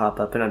Zubat would pop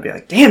up, and I'd be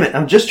like, damn it,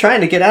 I'm just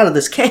trying to get out of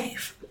this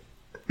cave.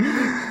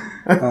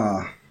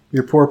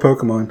 Your poor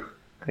Pokemon.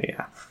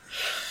 Yeah.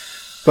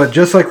 But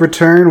just like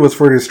Return was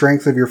for the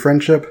strength of your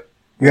friendship,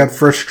 you have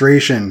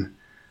Frustration,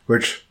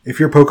 which, if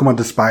your Pokemon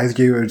despised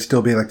you, it would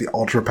still be like the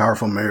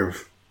ultra-powerful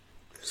move.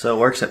 So it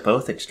works at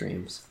both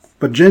extremes.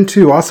 But Gen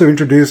 2 also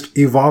introduced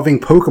evolving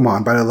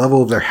Pokemon by the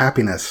level of their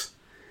happiness.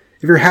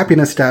 If your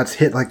happiness stats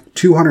hit like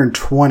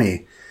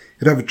 220,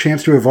 you'd have a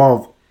chance to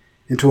evolve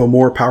into a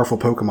more powerful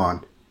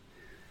Pokemon.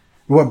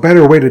 What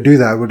better way to do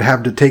that would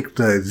have to take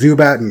the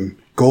Zubat and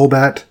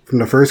Golbat from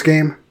the first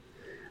game,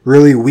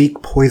 really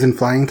weak poison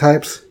flying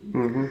types,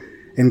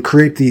 and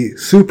create the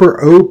super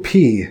OP,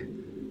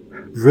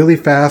 really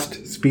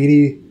fast,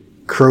 speedy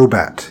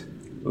Crobat.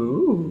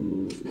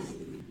 Ooh.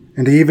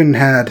 And they even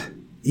had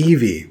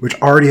Eevee, which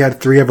already had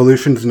 3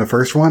 evolutions in the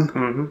first one.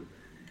 Mm-hmm.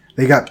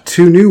 They got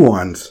 2 new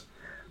ones,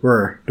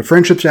 where the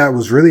friendship stat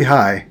was really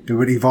high. It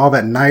would evolve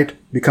at night,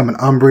 become an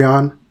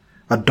Umbreon,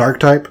 a Dark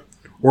type,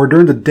 or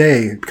during the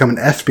day, become an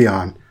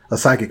Espeon, a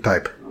Psychic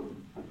type.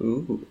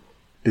 Ooh.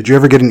 Did you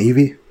ever get an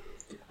Eevee?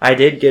 I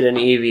did get an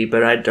Eevee,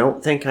 but I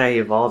don't think I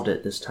evolved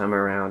it this time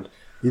around.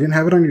 You didn't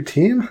have it on your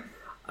team?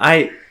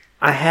 I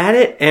had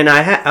it, and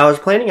I was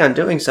planning on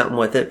doing something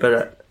with it,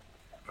 but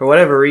for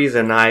whatever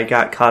reason, I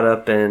got caught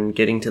up in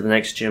getting to the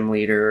next gym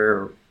leader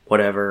or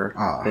whatever,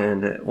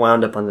 and it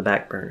wound up on the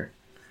back burner.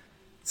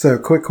 So,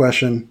 quick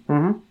question.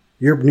 Mm-hmm.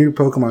 Your new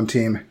Pokemon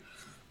team,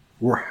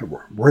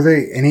 were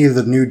they any of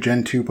the new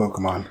Gen 2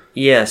 Pokemon?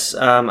 Yes,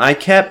 I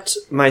kept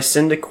my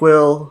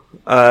Cyndaquil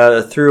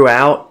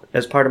throughout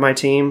as part of my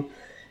team.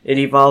 It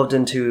evolved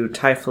into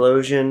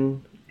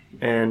Typhlosion,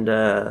 and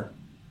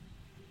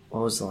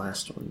what was the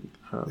last one?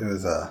 It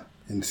was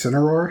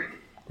Incineroar?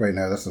 Wait,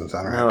 no, that's not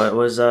Incineroar. No, it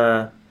was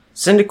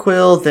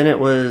Cyndaquil, then it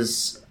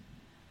was...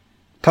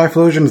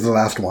 Typhlosion's the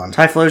last one.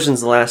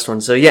 Typhlosion's the last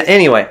one. So yeah,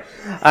 anyway,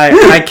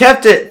 I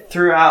kept it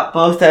throughout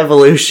both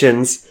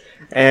evolutions,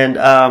 and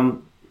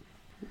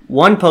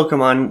one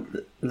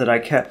Pokemon that I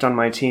kept on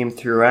my team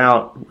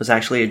throughout was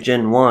actually a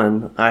Gen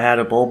 1. I had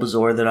a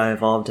Bulbasaur that I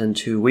evolved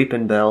into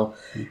Weepinbell,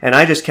 and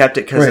I just kept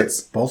it because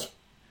it's... You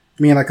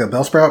mean like a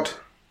Bellsprout?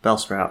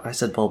 Bellsprout. I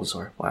said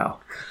Bulbasaur.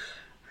 Wow.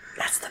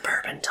 That's the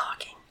bourbon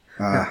talking.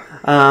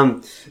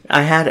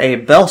 I had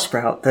a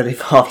Bellsprout that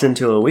evolved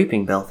into a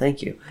Weepinbell,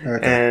 thank you.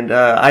 Okay. And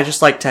I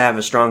just like to have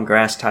a strong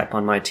grass type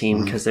on my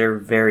team because they're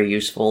very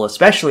useful,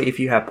 especially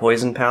if you have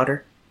Poison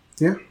Powder.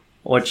 Yeah.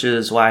 Which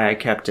is why I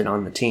kept it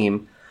on the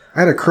team. I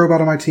had a Crobat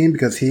on my team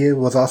because he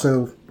was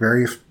also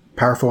very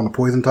powerful in the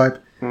Poison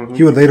type. Mm-hmm.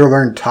 He would later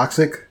learn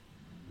Toxic,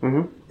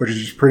 which is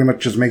just pretty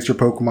much just makes your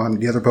Pokemon,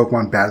 the other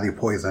Pokemon, badly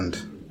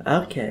poisoned.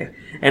 Okay.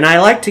 And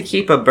I like to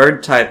keep a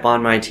bird type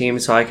on my team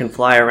so I can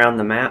fly around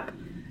the map.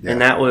 Yeah.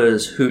 And that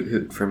was Hoot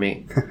Hoot for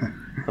me.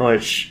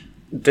 Which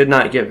did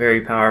not get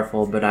very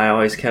powerful, but I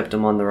always kept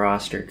him on the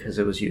roster because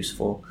it was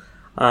useful.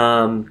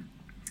 Let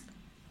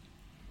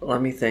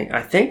me think.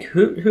 I think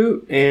Hoot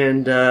Hoot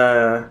and...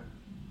 well,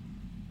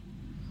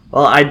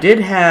 I did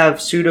have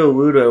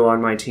Sudowoodo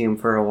on my team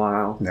for a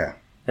while. Yeah.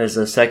 As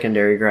a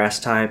secondary grass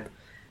type.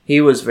 He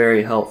was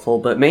very helpful,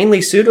 but mainly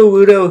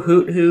Sudowoodo,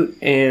 Hoot Hoot,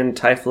 and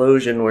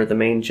Typhlosion were the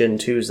main Gen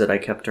 2s that I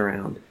kept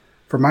around.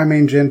 For my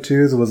main Gen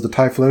 2s, it was the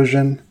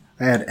Typhlosion.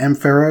 I had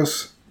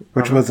Ampharos,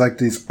 which was like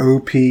this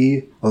OP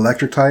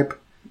electric type.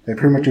 They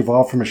pretty much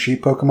evolved from a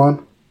sheep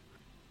Pokemon.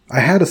 I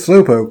had a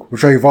Slowpoke,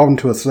 which I evolved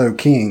into a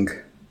Slowking.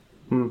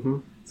 Mm-hmm.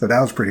 So that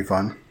was pretty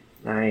fun.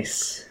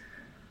 Nice.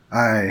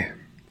 I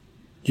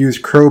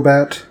used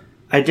Crobat.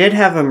 I did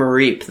have a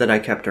Mareep that I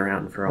kept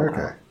around for a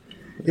while.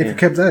 If you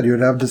kept that, you would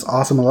have this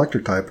awesome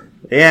electric type.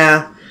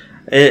 Yeah.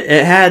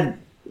 It had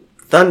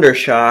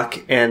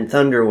Thundershock and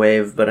Thunder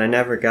Wave, but I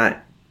never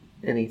got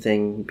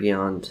anything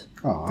beyond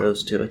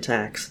those 2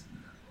 attacks.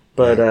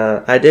 But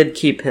I did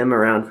keep him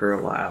around for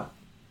a while.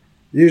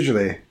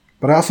 Usually.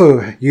 But I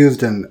also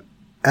used an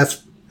Umbreon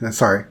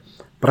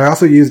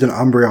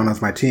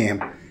as my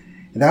team.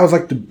 And that was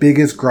like the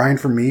biggest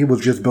grind for me, was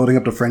just building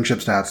up the friendship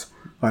stats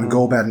on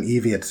Golbat and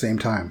Eevee at the same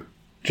time.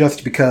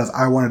 Just because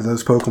I wanted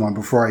those Pokemon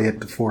before I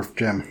hit the 4th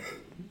gym.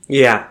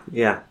 Yeah.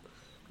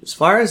 As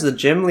far as the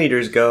gym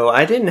leaders go,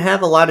 I didn't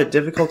have a lot of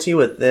difficulty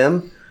with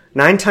them.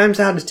 9 times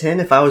out of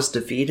 10, if I was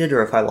defeated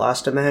or if I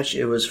lost a match,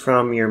 it was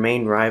from your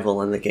main rival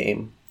in the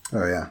game.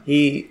 Oh, yeah.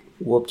 He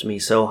whooped me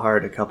so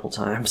hard a couple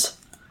times.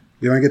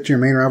 You want to get to your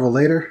main rival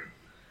later?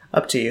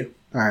 Up to you.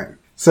 Alright.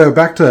 So,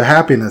 back to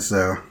happiness,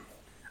 though.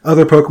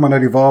 Other Pokemon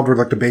that evolved were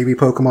like the baby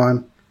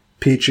Pokemon.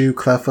 Pichu,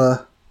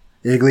 Cleffa,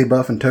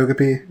 Igglybuff, and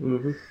Togepi.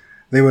 Mm-hmm.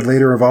 They would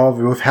later evolve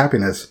with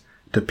happiness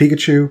to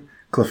Pikachu,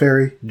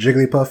 Clefairy,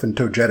 Jigglypuff, and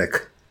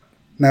Togetic.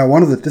 Now,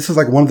 this is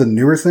like one of the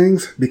newer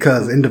things,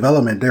 because in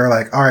development, they were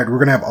like, alright, we're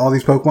going to have all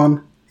these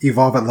Pokemon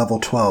evolve at level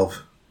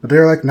 12. But they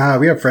were like, nah,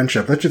 we have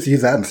friendship. Let's just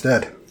use that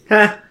instead.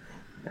 Ha!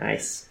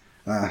 Nice.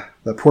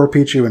 The poor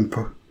Pichu in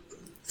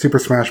Super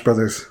Smash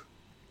Brothers.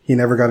 He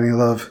never got any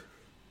love.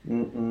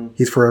 Mm-mm.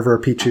 He's forever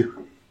a Pichu.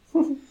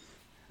 And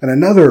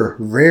another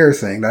rare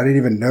thing that I didn't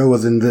even know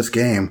was in this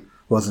game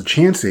was a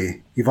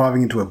Chansey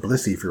evolving into a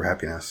Blissey through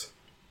happiness.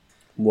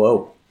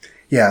 Whoa.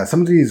 Yeah, some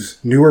of these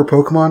newer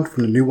Pokemon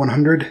from the new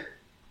 100,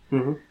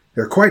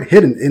 they're quite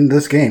hidden in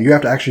this game. You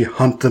have to actually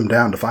hunt them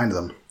down to find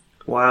them.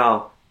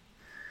 Wow.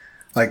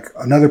 Like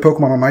another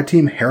Pokemon on my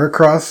team,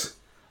 Heracross,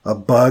 a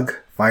bug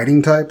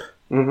fighting type.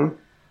 Mm-hmm.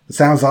 It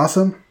sounds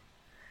awesome.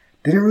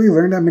 Didn't really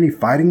learn that many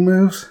fighting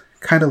moves.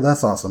 Kind of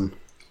less awesome.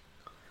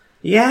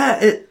 Yeah,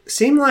 it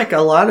seemed like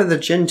a lot of the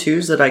Gen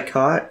 2s that I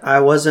caught,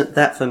 I wasn't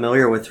that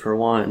familiar with, for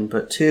one.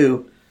 But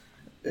two,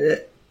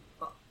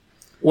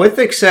 with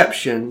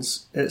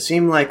exceptions, it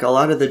seemed like a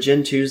lot of the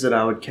Gen 2s that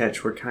I would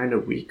catch were kind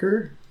of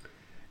weaker.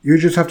 You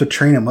just have to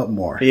train them up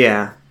more.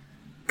 Yeah.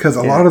 Because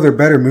a lot of their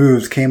better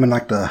moves came in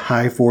like the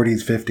high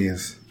 40s,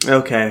 50s.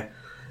 Okay.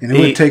 And it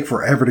would take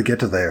forever to get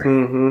to there.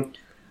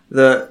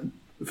 Mm-hmm.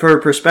 For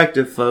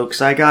perspective,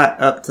 folks, I got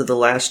up to the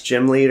last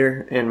gym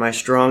leader, and my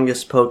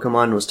strongest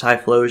Pokemon was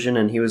Typhlosion,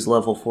 and he was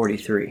level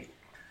 43.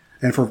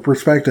 And for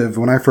perspective,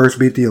 when I first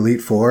beat the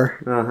Elite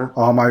Four,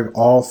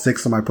 all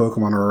 6 of my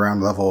Pokemon were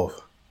around level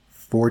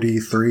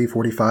 43,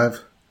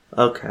 45.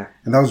 Okay.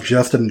 And that was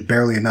just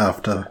barely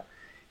enough to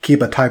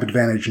keep a type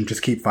advantage and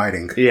just keep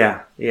fighting.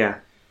 Yeah.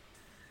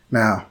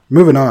 Now,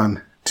 moving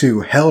on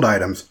to held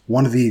items,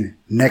 one of the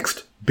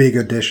next big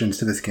additions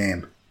to this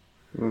game.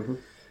 Mm-hmm.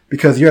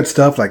 Because you had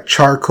stuff like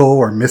Charcoal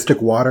or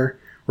Mystic Water,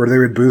 where they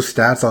would boost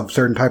stats on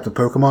certain types of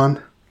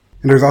Pokemon.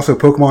 And there's also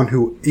Pokemon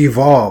who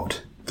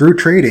evolved through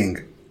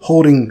trading,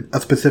 holding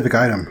a specific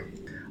item.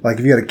 Like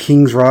if you had a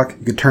King's Rock,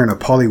 you could turn a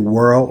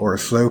Poliwhirl or a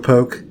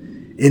Slowpoke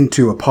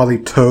into a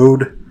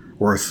Politoad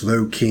or a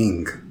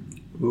Slowking.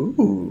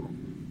 Ooh.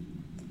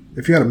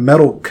 If you had a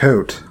metal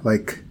coat, you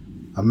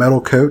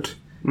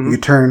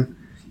could turn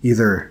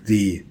either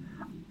the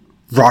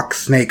Rock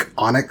Snake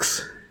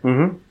Onyx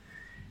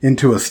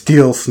into a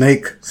Steel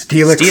Snake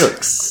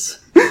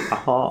Steelix.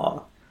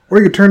 Aha. Or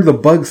you could turn the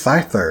Bug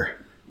Scyther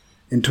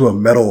into a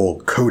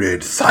metal-coated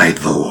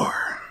Scyther.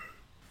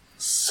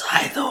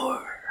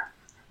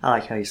 I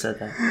like how you said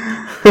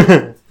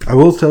that. I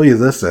will tell you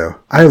this,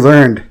 though. I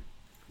learned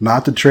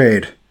not to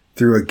trade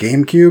through a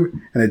GameCube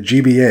and a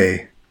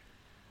GBA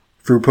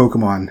through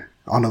Pokemon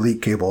on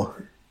Elite Cable.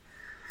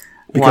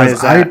 Because why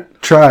is that? I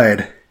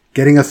tried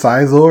getting a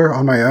Scizor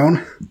on my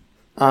own.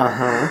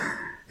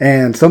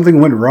 And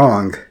something went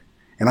wrong.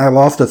 And I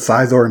lost a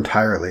Scizor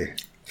entirely.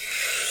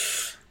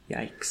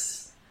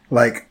 Yikes.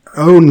 Like,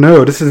 oh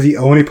no, this is the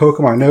only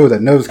Pokemon I know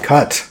that knows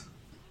Cut.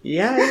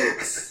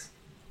 Yikes.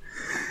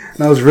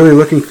 And I was really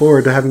looking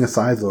forward to having a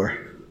Scizor.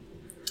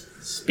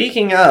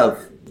 Speaking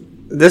of,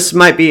 This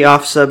might be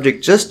off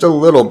subject just a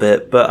little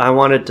bit, but I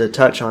wanted to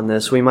touch on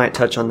this. We might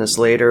touch on this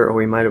later, or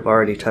we might have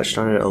already touched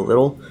on it a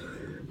little.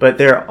 But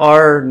there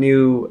are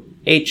new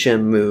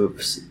HM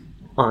moves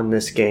on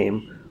this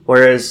game.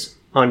 Whereas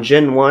on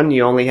Gen 1,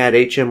 you only had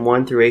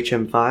HM1 through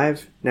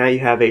HM5. Now you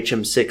have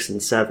HM6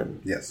 and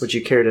 7. Yes. Would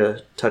you care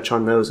to touch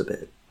on those a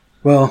bit?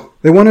 Well,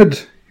 they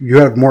wanted you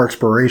to have more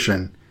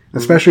exploration,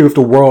 especially with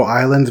the Whirl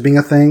Islands being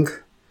a thing.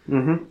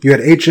 Mm-hmm. You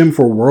had HM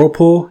for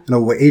Whirlpool and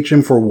a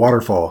HM for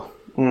Waterfall.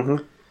 Mm-hmm.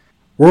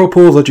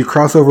 Whirlpools let you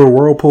cross over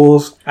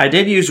whirlpools. I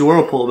did use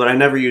Whirlpool, but I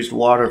never used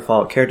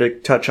Waterfall. Care to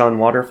touch on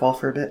Waterfall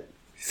for a bit?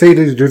 Say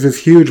there's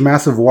this huge,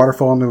 massive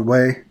waterfall in the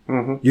way.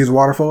 Mm-hmm. Use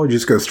Waterfall, you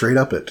just go straight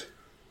up it.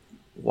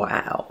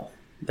 Wow.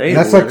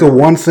 That's like the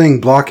one thing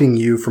blocking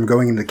you from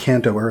going into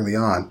Kanto early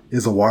on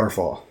is a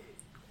waterfall.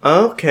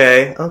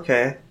 Okay.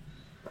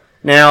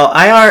 Now,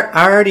 I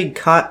already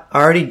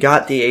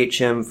got the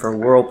HM for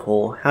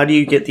Whirlpool. How do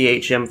you get the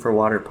HM for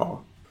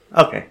Waterfall?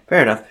 Okay,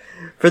 fair enough.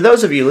 For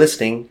those of you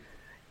listening,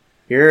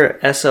 you're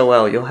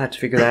SOL. You'll have to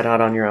figure that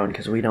out on your own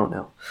because we don't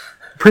know.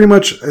 Pretty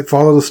much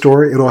follow the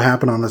story. It'll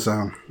happen on its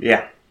own.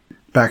 Yeah.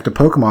 Back to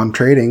Pokemon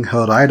trading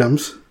held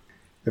items.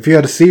 If you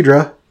had a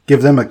Seadra,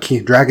 give them a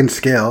dragon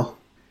scale.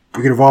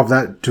 You can evolve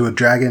that to a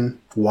dragon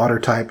water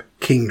type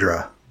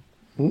Kingdra.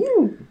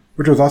 Ooh.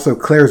 Which was also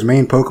Claire's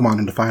main Pokemon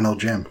in the final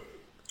gym.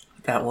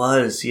 That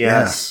was,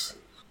 yes.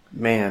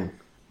 Yeah. Man,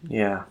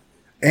 yeah.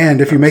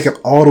 And if you make it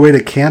all the way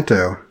to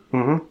Kanto,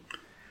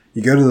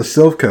 you go to the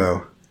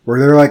Silph, where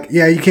they're like,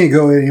 yeah, you can't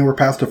go anywhere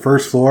past the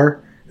first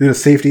floor due to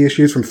safety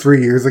issues from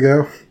 3 years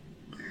ago.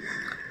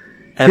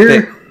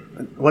 Epic.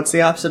 What's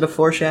the opposite of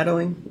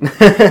foreshadowing?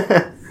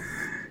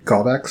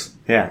 Callbacks.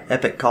 Yeah,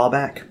 epic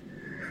callback.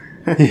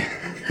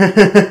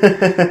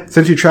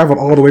 Since you traveled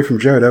all the way from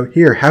Johto,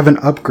 here, have an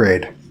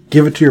upgrade.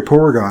 Give it to your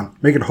Porygon.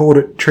 Make it hold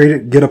it, trade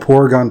it, get a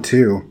Porygon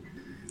 2.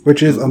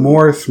 Which is a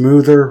more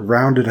smoother,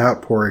 rounded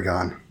out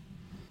Porygon.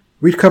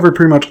 We've covered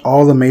pretty much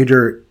all the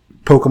major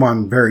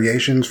Pokemon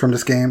variations from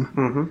this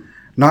game.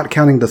 Not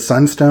counting the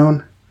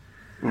Sunstone,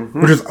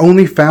 which is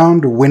only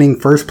found winning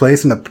first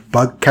place in the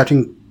bug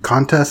catching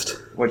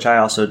contest. Which I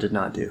also did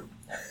not do.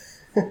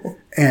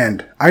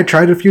 And I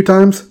tried it a few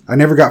times. I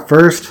never got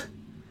first.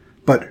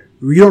 But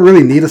you don't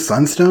really need a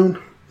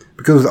Sunstone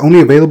because it was only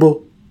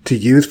available to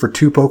use for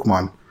 2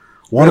 Pokemon.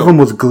 One of them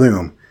was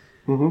Gloom.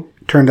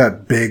 Turned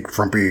that big,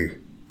 frumpy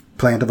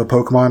plant of a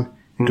Pokemon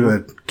into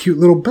a cute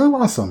little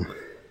Bellossom.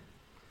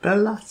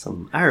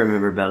 Bellossom. I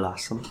remember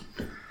Bellossom.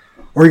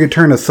 Or you could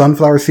turn a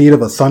sunflower seed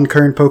of a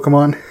Sunkern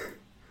Pokemon.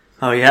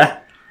 Oh, yeah?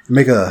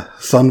 Make a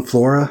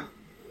Sunflora.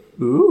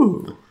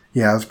 Ooh.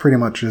 Yeah, it's pretty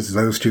much just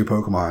those 2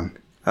 Pokemon.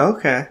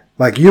 Okay.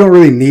 Like, you don't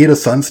really need a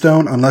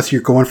Sunstone unless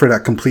you're going for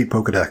that complete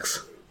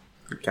Pokedex.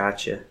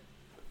 Gotcha.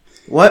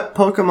 What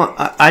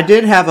Pokemon... I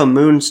did have a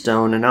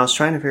Moonstone, and I was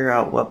trying to figure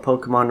out what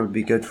Pokemon would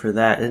be good for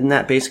that. Isn't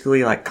that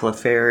basically like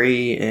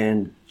Clefairy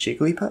and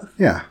Jigglypuff?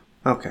 Yeah.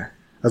 Okay.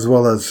 As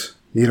well as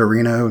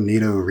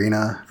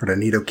Nidorina for the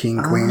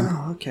Nidoking Queen.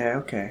 Oh,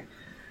 okay.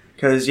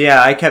 Because,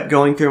 yeah, I kept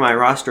going through my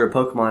roster of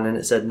Pokemon, and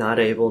it said not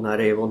able,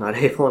 and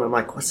I'm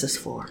like, what's this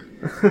for?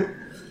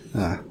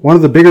 One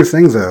of the bigger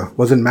things, though,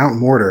 was in Mount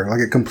Mortar,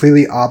 like a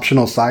completely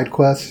optional side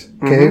quest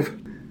cave,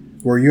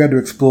 where you had to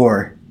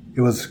explore.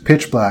 It was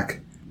pitch black,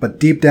 but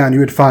deep down you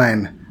would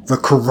find the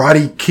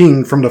Karate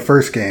King from the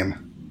first game.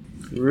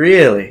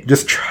 Really?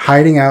 Just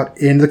hiding out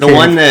in the cave. The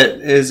one that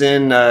is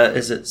in,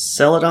 is it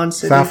Celadon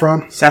City?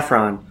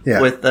 Saffron.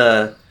 Yeah.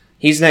 With,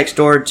 he's next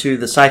door to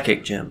the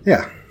Psychic Gym.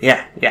 Yeah.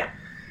 Yeah.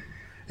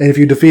 And if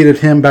you defeated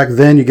him back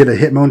then, you get a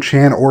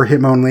Hitmonchan or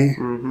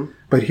Hitmonlee.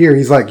 But here,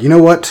 he's like, you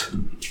know what?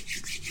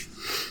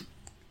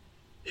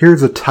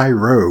 Here's a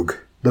Tyrogue,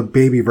 the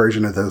baby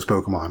version of those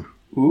Pokemon.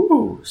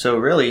 Ooh, so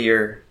really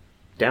you're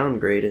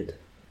downgraded.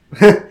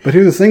 But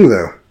here's the thing,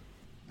 though.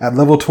 At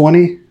level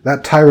 20,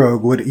 that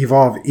Tyrogue would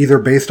evolve either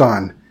based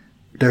on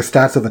their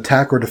stats of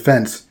attack or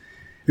defense.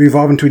 It would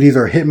evolve into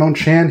either a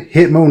Hitmonchan,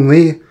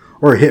 Hitmonlee,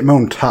 or a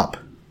Hitmontop.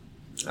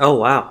 Oh,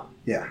 wow.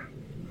 Yeah.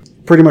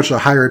 Pretty much a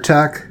higher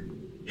attack,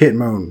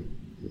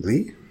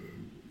 Hitmonlee.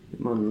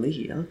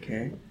 Hitmonlee,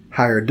 okay.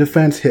 Higher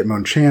defense,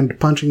 Hitmonchan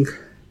punching.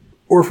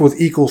 Or if it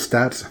was equal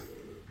stats,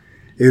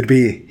 it would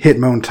be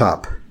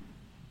Hitmontop.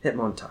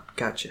 Hitmontop,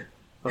 gotcha.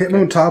 Okay.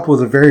 Hitmontop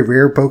was a very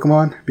rare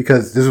Pokemon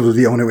because this was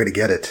the only way to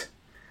get it.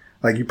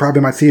 Like, you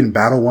probably might see it in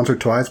battle once or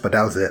twice, but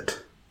that was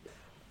it.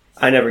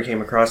 I never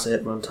came across a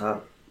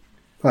Hitmontop.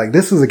 Like,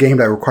 this was a game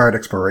that required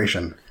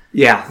exploration.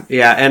 Yeah,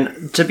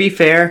 and to be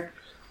fair,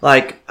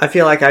 like, I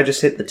feel like I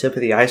just hit the tip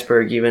of the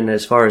iceberg even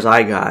as far as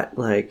I got.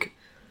 Like,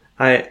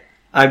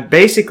 I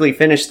basically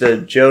finished the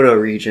Johto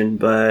region,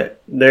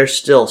 but there's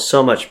still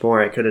so much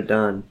more I could have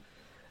done.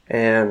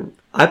 And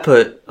I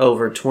put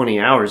over 20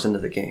 hours into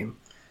the game.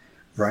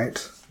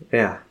 Right.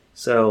 Yeah.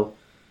 So,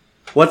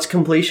 what's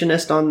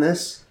completionist on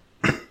this?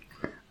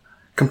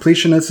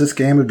 Completionist, this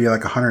game would be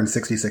like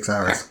 166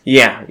 hours.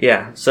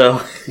 Yeah.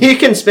 So, you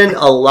can spend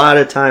a lot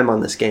of time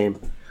on this game.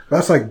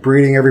 That's like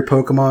breeding every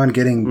Pokemon,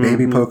 getting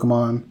baby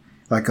Pokemon,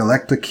 like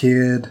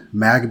Electakid,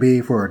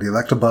 Magby for the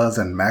Electabuzz,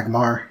 and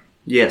Magmar.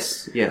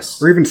 Yes,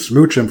 yes. Or even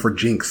Smoochum for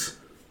Jinx.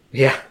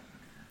 Yeah.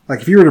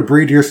 Like, if you were to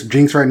breed your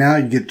Jinx right now,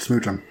 you'd get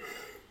Smoochum.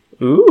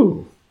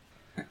 Ooh.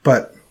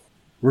 But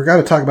we're got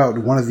to talk about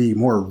one of the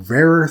more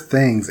rarer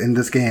things in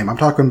this game. I'm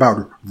talking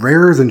about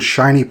rares and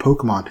shiny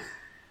Pokemon.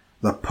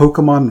 The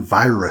Pokemon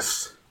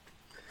Virus.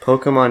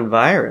 Pokemon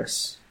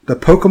Virus? The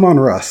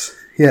Pokemon Rust.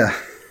 Yeah.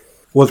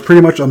 Was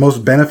pretty much the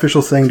most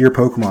beneficial thing to your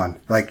Pokemon.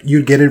 Like,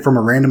 you'd get it from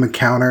a random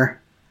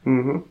encounter.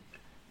 Mm-hmm.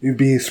 You'd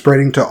be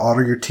spreading to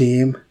alter your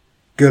team.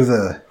 Go to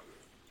the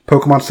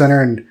Pokemon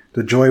Center and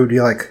the Joy would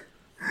be like...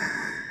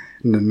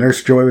 And the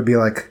Nurse Joy would be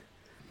like,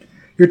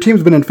 your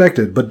team's been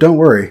infected, but don't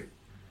worry.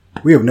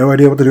 We have no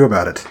idea what to do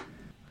about it.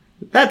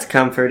 That's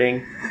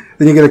comforting.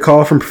 Then you get a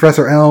call from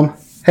Professor Elm.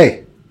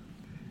 Hey,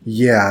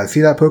 yeah,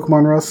 see that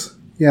Pokemon Rust?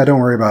 Yeah, don't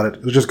worry about it.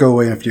 It'll just go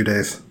away in a few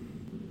days.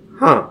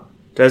 Huh.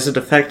 Does it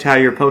affect how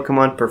your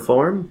Pokemon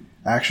perform?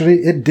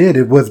 Actually, it did.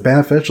 It was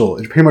beneficial.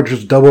 It pretty much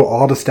just doubled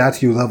all the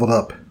stats you leveled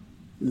up.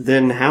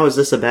 Then how is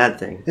this a bad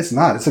thing? It's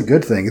not. It's a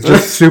good thing. It's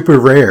just super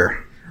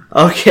rare.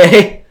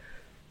 Okay.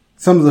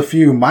 Some of the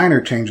few minor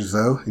changes,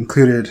 though,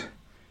 included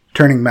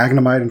turning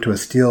Magnemite into a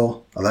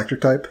Steel Electric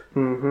type.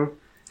 Mm-hmm.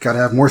 Gotta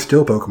have more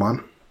Steel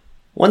Pokemon.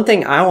 One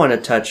thing I want to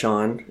touch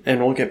on, and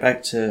we'll get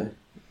back to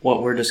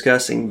what we're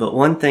discussing, but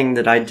one thing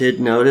that I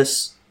did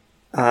notice,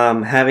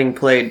 having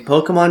played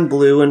Pokemon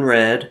Blue and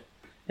Red,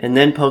 and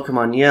then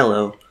Pokemon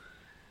Yellow,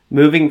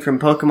 moving from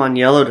Pokemon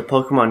Yellow to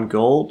Pokemon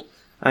Gold,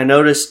 I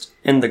noticed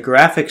in the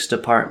graphics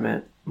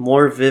department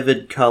more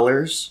vivid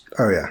colors.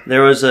 Oh, yeah.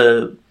 There was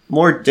a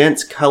more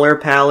dense color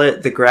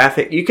palette.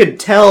 You could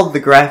tell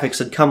the graphics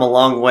had come a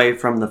long way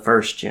from the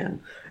first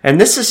gen. And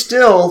this is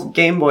still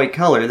Game Boy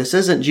Color. This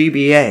isn't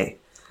GBA.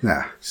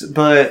 Nah.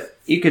 But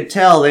you could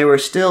tell they were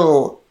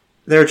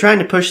trying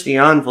to push the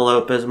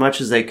envelope as much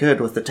as they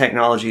could with the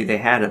technology they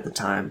had at the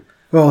time.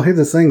 Well, here's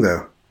the thing,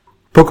 though.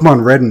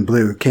 Pokemon Red and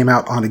Blue came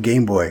out on a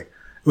Game Boy.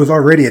 It was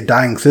already a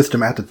dying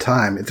system at the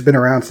time. It's been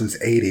around since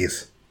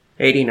 80s.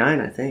 89,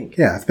 I think.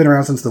 Yeah, it's been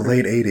around since the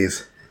late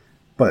 80s.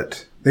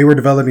 But they were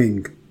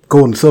developing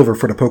Gold and Silver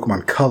for the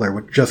Pokemon Color,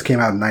 which just came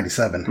out in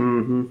 97.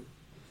 Mm-hmm.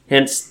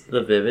 Hence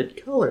the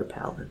vivid color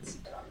palettes.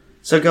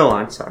 So go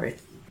on, sorry.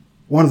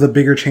 One of the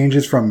bigger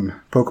changes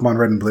from Pokemon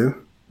Red and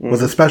Blue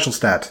was a special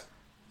stat.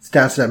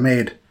 Stats that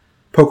made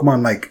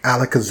Pokemon like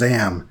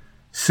Alakazam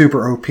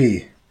super OP.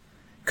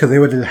 Because they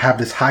would have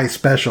this high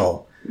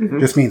special. Mm-hmm.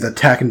 Just means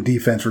attack and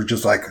defense were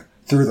just like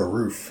through the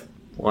roof.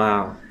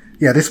 Wow.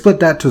 Yeah, they split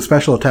that to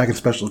special attack and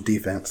special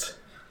defense.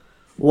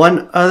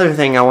 One other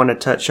thing I want to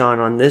touch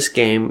on this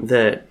game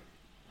that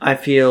I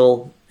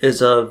feel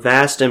is a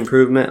vast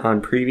improvement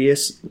on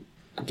previous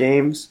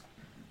games.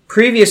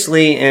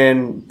 Previously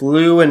in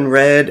Blue and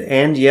Red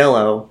and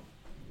Yellow.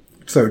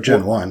 So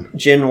Gen 1.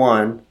 Gen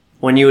 1.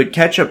 When you would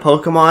catch a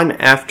Pokemon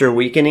after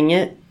weakening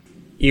it,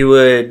 you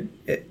would...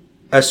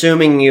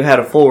 Assuming you had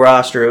a full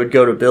roster, it would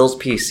go to Bill's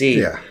PC.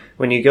 Yeah.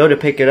 When you go to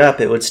pick it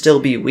up, it would still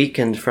be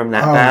weakened from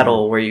that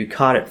battle where you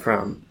caught it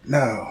from.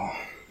 No.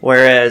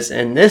 Whereas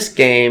in this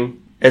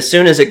game, as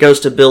soon as it goes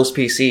to Bill's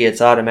PC,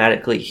 it's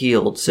automatically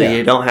healed. So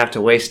you don't have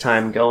to waste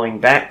time going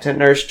back to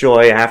Nurse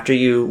Joy after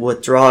you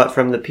withdraw it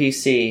from the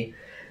PC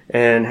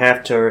and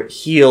have to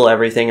heal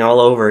everything all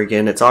over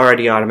again. It's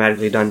already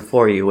automatically done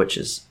for you, which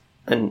is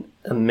an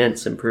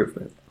immense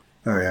improvement.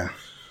 Oh, yeah.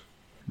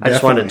 I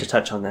just wanted to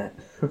touch on that.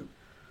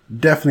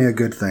 Definitely a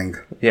good thing.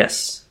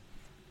 Yes.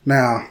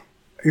 Now,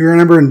 you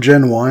remember in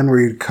Gen 1 where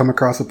you'd come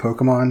across a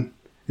Pokemon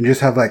and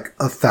just have like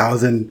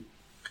 1,000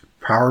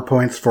 power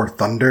points for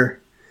Thunder?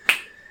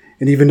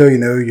 And even though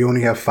you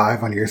only have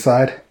 5 on your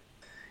side?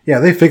 Yeah,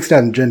 they fixed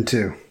that in Gen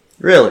 2.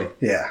 Really?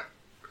 Yeah.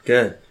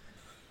 Good.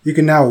 You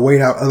can now wait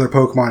out other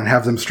Pokemon and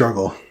have them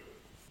struggle.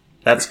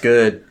 That's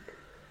good.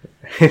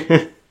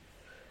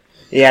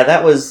 Yeah,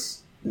 that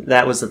was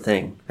a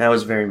thing. That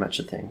was very much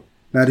a thing.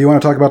 Now, do you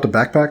want to talk about the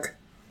backpack?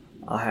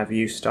 I'll have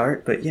you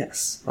start, but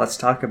yes, let's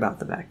talk about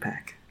the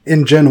backpack.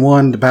 In Gen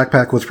 1, the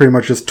backpack was pretty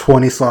much just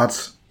 20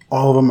 slots,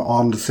 all of them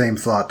on the same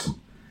slot.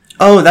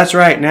 Oh, that's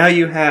right. Now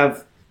you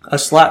have a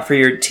slot for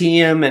your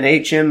TM and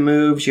HM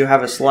moves, you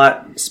have a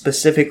slot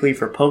specifically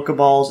for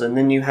Pokeballs, and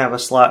then you have a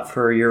slot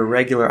for your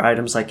regular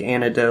items like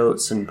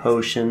antidotes and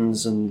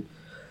potions and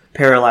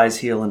Paralyze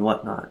Heal and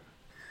whatnot.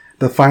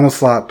 The final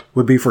slot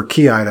would be for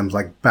key items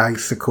like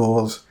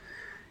bicycles,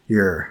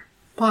 your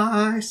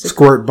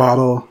squirt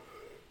bottle.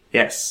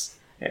 Yes.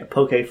 Yeah,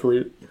 Poke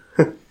Flute.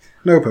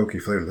 No Poke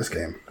Flute in this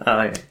game.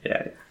 Oh,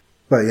 yeah.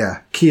 But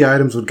yeah, key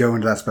items would go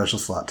into that special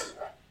slot.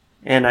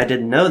 And I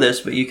didn't know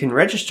this, but you can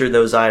register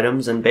those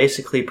items and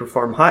basically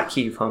perform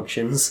hotkey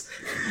functions.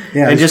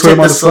 Yeah, and just hit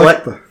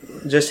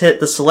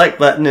the select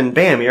button and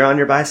bam, you're on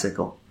your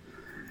bicycle.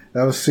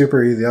 That was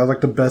super easy. That was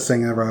like the best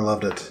thing ever. I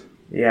loved it.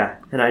 Yeah,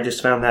 and I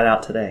just found that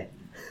out today.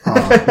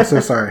 Oh, I'm so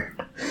sorry.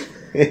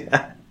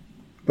 Yeah.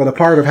 But a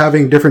part of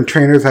having different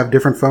trainers have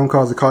different phone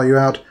calls to call you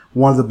out,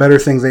 one of the better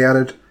things they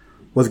added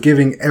was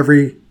giving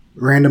every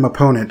random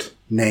opponent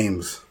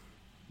names.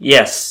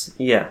 Yes,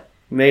 yeah.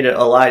 Made it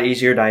a lot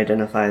easier to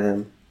identify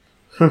them.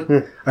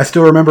 I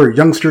still remember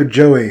Youngster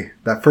Joey,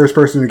 that first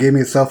person who gave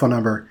me his cell phone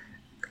number.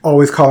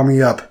 always calling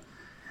me up.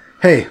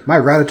 Hey, my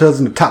Rattata's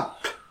in the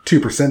top 2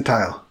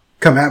 percentile.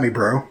 Come at me,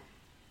 bro.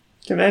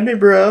 Come at me,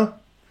 bro.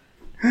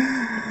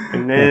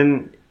 And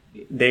then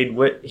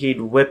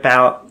he'd whip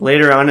out,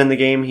 later on in the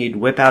game, he'd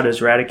whip out his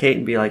Raticate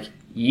and be like,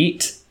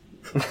 yeet.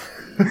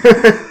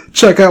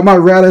 Check out my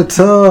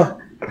Rattata.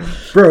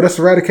 Bro, that's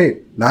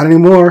Raticate. Not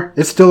anymore.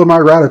 It's still in my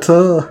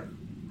Rattata.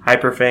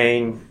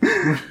 Hyperfang.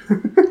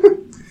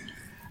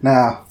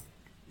 Now,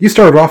 you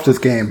started off this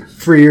game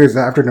 3 years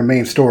after the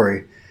main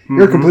story.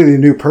 You're a completely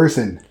new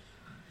person.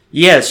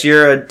 Yes,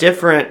 you're a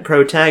different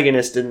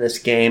protagonist in this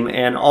game,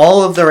 and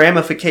all of the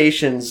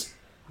ramifications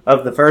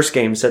of the first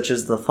game, such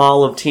as the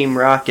fall of Team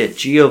Rocket,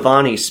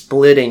 Giovanni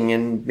splitting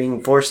and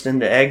being forced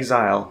into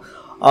exile,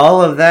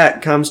 all of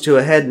that comes to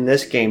a head in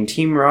this game.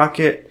 Team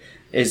Rocket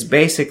is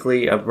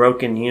basically a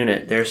broken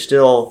unit. They're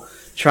still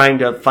trying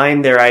to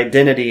find their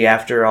identity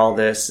after all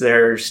this.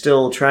 They're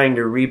still trying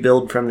to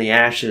rebuild from the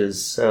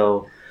ashes.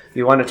 So,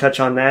 you want to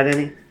touch on that,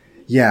 any?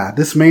 Yeah,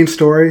 this main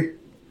story,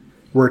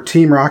 where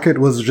Team Rocket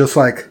was just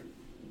like,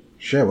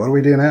 shit, what do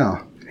we do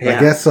now? Yeah. I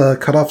guess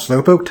cut off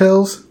Slowpoke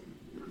tails?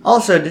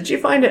 Also, did you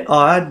find it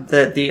odd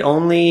that the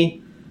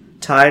only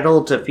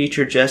title to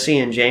feature Jesse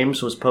and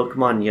James was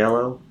Pokemon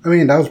Yellow? I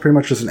mean, that was pretty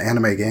much just an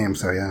anime game,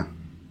 so yeah.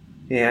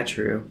 Yeah,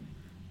 true.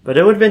 But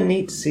it would have been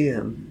neat to see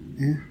them.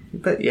 Yeah.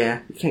 But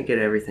yeah, you can't get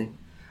everything.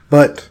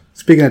 But,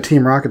 speaking of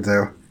Team Rocket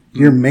though,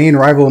 your main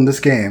rival in this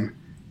game,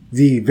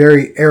 the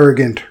very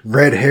arrogant,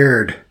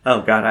 red-haired...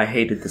 Oh god, I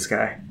hated this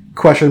guy.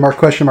 Question mark,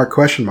 question mark,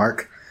 question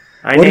mark.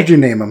 What did you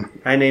name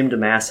him? I named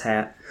him Ass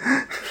Hat.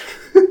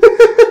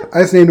 I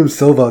just named him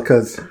Silva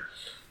because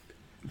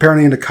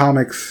apparently in the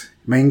comics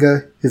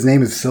manga, his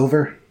name is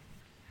Silver.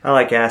 I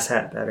like Ass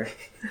Hat better.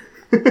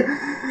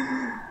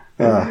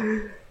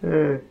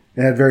 It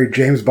had very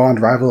James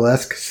Bond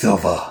rival-esque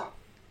Silva.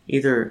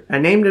 I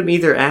named him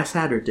either Ass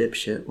Hat or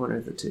Dipshit, one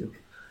of the two.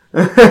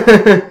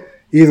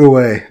 Either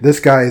way, this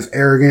guy is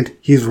arrogant.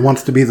 He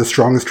wants to be the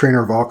strongest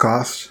trainer of all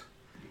costs.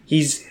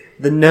 He's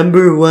the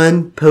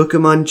 #1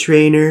 Pokemon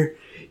trainer.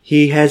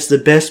 He has the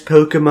best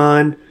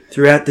Pokemon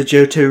throughout the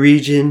Johto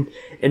region,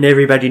 and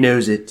everybody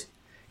knows it.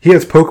 He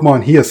has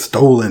Pokemon he has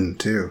stolen,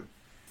 too.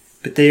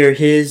 But they are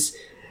his.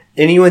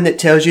 Anyone that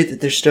tells you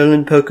that they're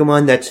stolen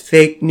Pokemon, that's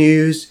fake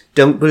news.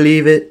 Don't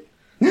believe it.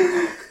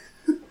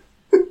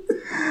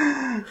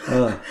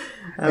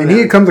 And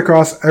he comes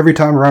across every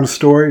time around a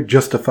story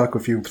just to fuck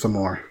with you some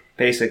more.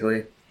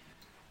 Basically.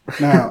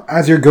 Now,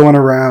 as you're going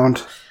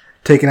around,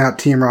 taking out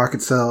Team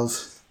Rocket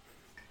cells,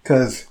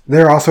 because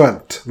they're also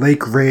at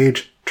Lake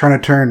Rage, trying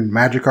to turn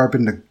Magikarp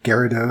into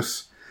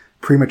Gyarados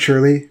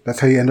prematurely.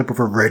 That's how you end up with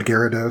a red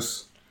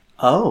Gyarados.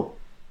 Oh.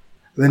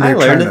 Then I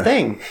learned a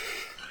thing.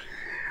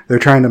 They're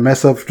trying to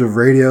mess up the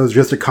radios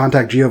just to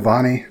contact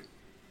Giovanni.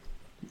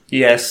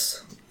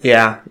 Yes.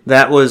 Yeah.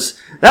 That was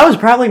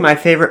probably my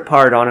favorite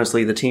part,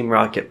 honestly, the Team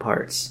Rocket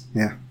parts.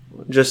 Yeah.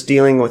 Just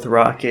dealing with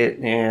Rocket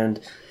and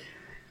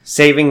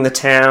saving the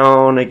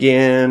town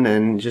again,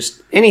 and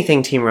just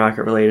anything Team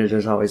Rocket related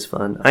is always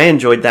fun. I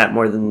enjoyed that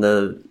more than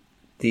the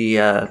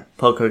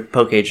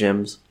Poke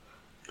Gems.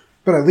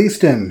 But at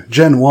least in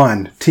Gen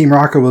 1, Team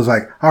Rocket was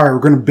like, alright, we're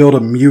going to build a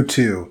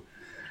Mewtwo.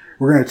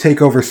 We're going to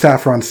take over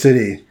Saffron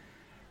City.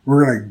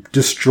 We're going to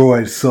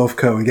destroy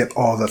Silphco and get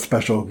all that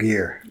special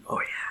gear. Oh,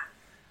 yeah.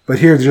 But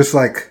here it's just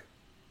like,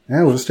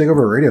 yeah, we'll just take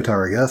over a radio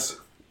tower, I guess.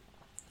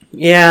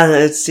 Yeah,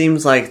 it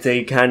seems like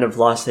they kind of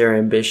lost their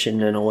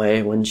ambition in a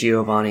way when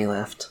Giovanni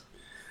left.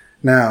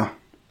 Now,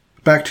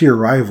 back to your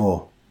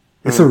rival.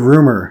 It's a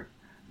rumor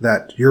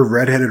that your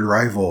redheaded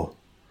rival,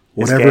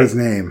 whatever his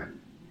name,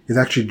 is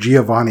actually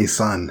Giovanni's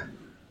son.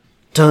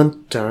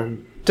 Dun,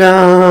 dun,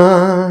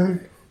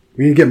 dun.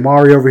 We need to get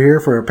Mari over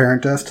here for a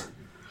parent test.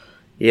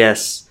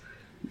 Yes.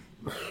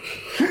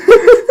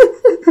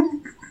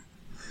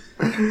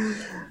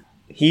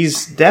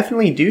 He's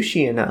definitely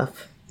douchey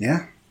enough.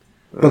 Yeah.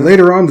 But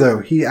later on, though,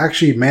 he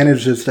actually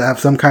manages to have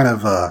some kind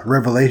of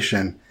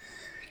revelation.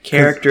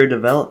 Character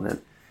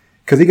development.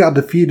 Because he got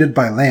defeated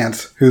by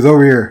Lance, who's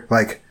over here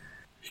like,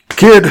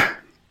 kid,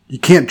 you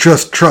can't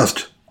just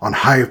trust on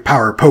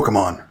high-power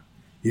Pokemon.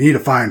 You need to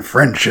find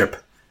friendship.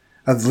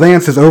 As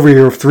Lance is over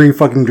here with 3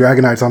 fucking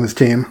Dragonites on his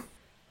team.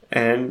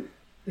 And,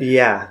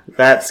 yeah,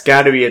 that's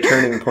gotta be a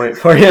turning point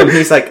for him.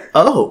 He's like,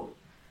 oh,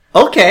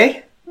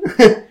 okay.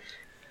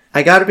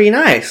 I gotta be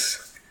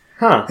nice.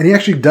 Huh. And he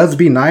actually does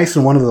be nice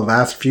in one of the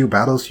last few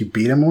battles you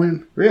beat him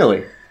in.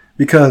 Really?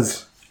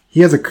 Because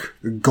he has a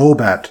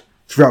Golbat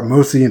throughout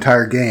most of the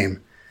entire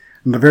game.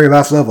 In the very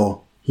last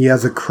level, he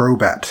has a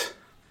Crobat.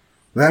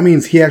 That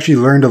means he actually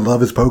learned to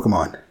love his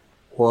Pokemon.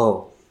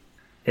 Whoa.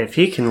 If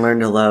he can learn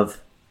to love,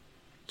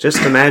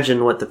 just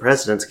imagine what the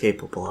president's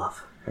capable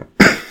of.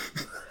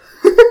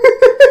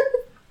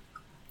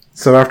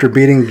 So after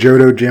beating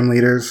Johto gym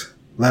leaders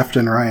left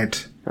and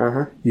right,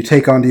 you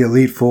take on the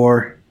Elite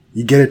Four.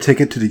 You get a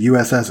ticket to the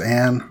USS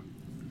Anne.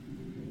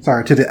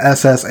 Sorry, to the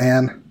SS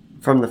Anne.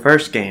 From the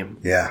first game.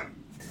 Yeah.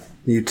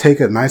 You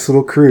take a nice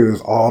little cruise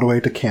all the way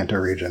to Kanto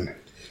region.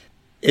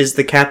 Is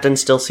the captain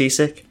still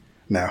seasick?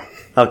 No.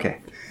 Okay.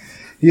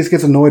 He just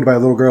gets annoyed by a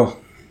little girl.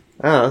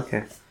 Oh,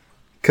 okay.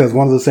 Because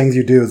one of the things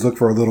you do is look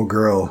for a little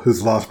girl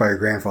who's lost by her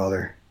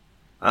grandfather.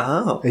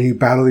 Oh, And you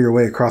battle your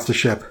way across the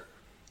ship.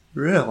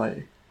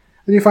 really?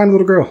 And you find a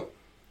little girl.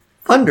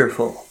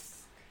 Wonderful.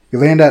 You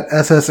land at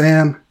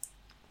SSM.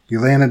 You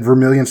land at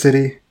Vermilion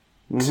City.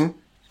 Mm-hmm.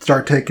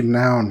 Start taking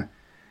down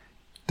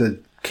the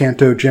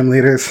Kanto gym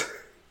leaders.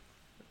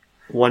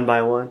 One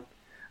by one.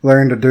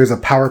 Learn that there's a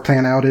power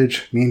plant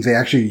outage. Means they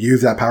actually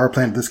use that power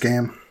plant this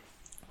game.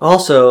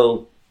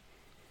 Also,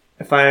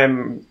 if I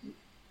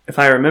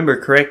remember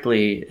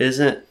correctly,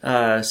 isn't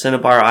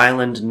Cinnabar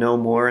Island no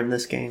more in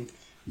this game?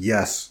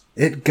 Yes.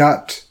 It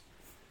got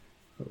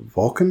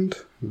volcanoed?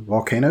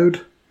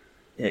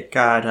 It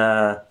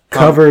got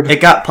Covered.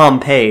 It got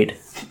Pompeyed.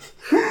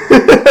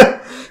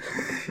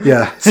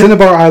 Yeah.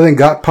 Cinnabar Island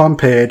got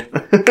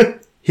Pompeyed.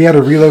 He had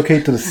to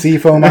relocate to the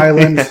Seafoam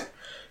Islands,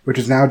 which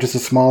is now just a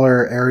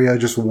smaller area,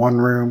 just one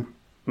room.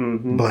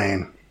 Mm-hmm.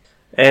 Blaine.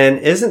 And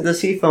isn't the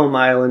Seafoam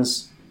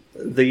Islands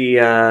the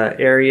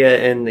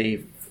area in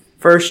the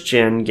first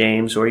gen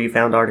games where you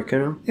found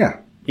Articuno? Yeah.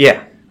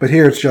 Yeah. But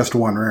here it's just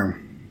one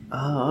room.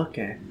 Oh,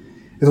 okay.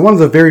 It's one of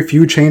the very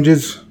few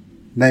changes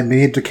they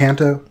made to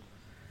Kanto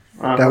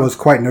that was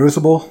quite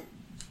noticeable.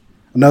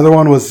 Another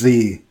one was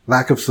the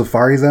lack of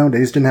Safari Zone. They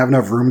just didn't have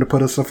enough room to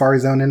put a Safari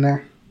Zone in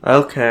there.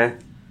 Okay.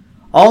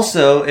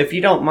 Also, if you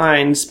don't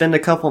mind, spend a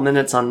couple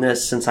minutes on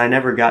this since I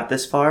never got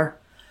this far.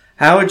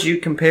 How would you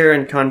compare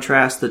and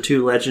contrast the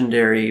two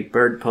legendary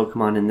bird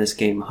Pokemon in this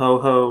game,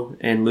 Ho-Ho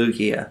and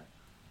Lugia?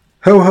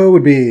 Ho-Ho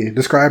would be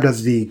described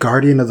as the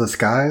guardian of the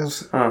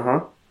skies,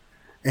 Uh-huh.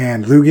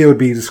 and Lugia would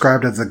be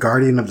described as the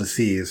guardian of the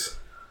seas.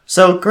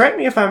 So, correct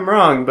me if I'm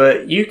wrong,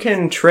 but you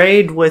can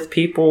trade with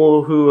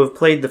people who have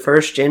played the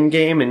first gen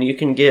game, and you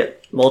can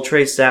get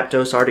Moltres,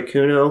 Zapdos,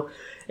 Articuno,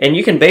 and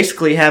you can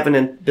basically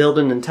build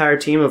an entire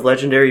team of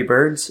legendary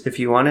birds if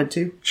you wanted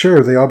to.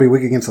 Sure, they all be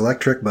weak against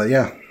electric, but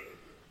yeah.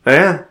 Oh,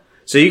 yeah.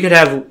 So you could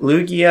have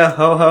Lugia,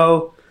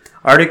 Ho-Ho,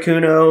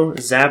 Articuno,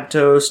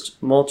 Zapdos,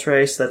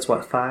 Moltres, that's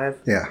what, 5?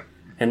 Yeah.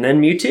 And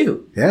then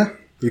Mewtwo. Yeah,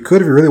 you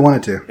could if you really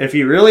wanted to. If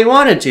you really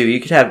wanted to, you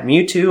could have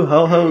Mewtwo,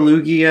 Ho-Ho,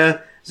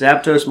 Lugia,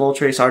 Zapdos,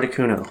 Moltres,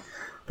 Articuno.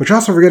 But you're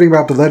also forgetting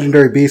about the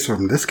legendary beasts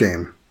from this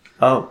game.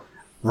 Oh.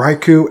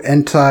 Raikou,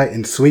 Entei,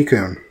 and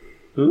Suicune.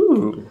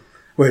 Ooh.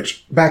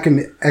 Which, back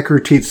in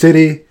Ecruteak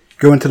City,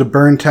 go into the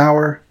Burn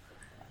Tower,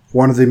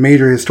 one of the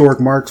major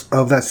historic marks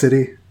of that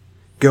city.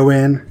 Go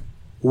in,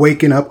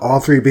 waking up all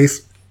three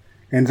beasts,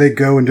 and they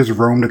go and just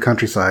roam the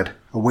countryside,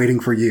 awaiting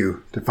for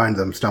you to find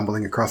them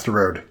stumbling across the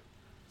road.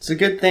 It's a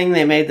good thing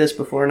they made this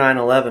before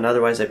 9/11,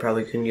 otherwise they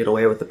probably couldn't get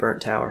away with the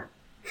burnt tower.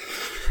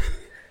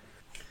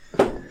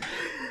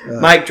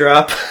 Mic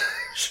drop.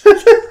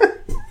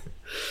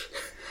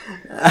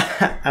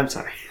 I'm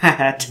sorry.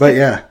 But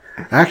yeah,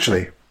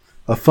 actually,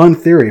 a fun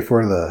theory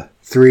for the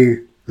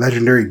three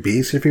legendary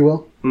beasts, if you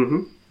will.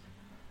 Mm-hmm.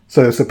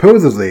 So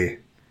supposedly,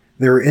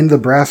 they were in the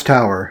Brass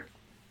Tower,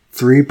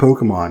 3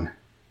 Pokemon,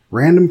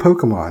 random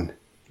Pokemon.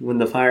 When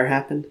the fire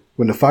happened?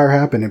 When the fire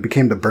happened, it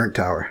became the Burnt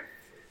Tower.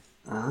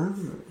 Oh.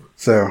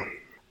 So,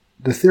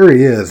 the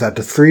theory is that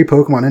the 3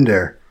 Pokemon in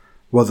there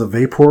was a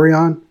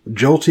Vaporeon,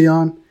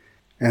 Jolteon,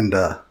 and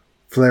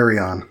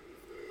Flareon.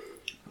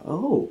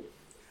 Oh.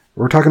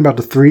 We're talking about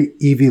the 3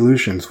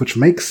 evolutions, which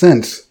makes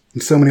sense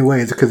in so many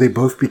ways because they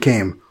both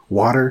became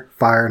water,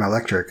 fire, and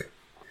electric.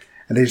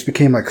 And they just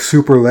became like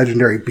super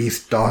legendary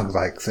beast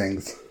dog-like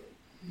things.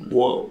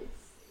 Whoa.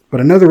 But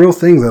another real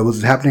thing, though,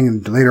 was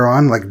happening later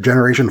on, like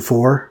Generation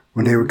 4,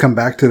 when they would come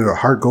back to the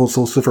Heart Gold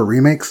Soul Silver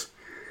remakes.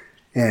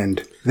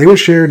 And they would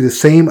share the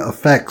same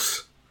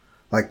effects,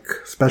 like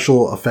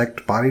special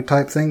effect body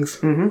type things.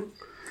 Mm-hmm.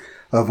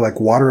 Of like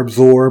water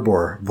absorb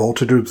or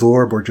voltage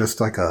absorb or just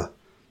like a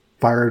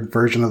fire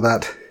version of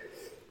that.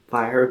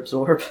 Fire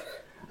absorb?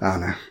 I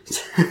don't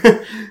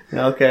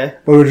know. Okay.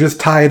 But it would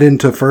just tie it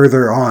into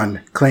further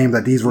on, claim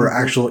that these were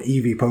actual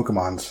Eevee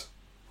Pokemons.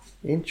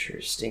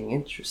 Interesting.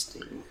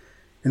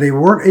 And they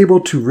weren't able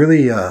to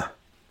really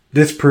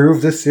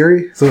disprove this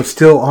theory, so it's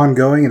still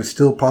ongoing and it's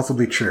still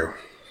possibly true.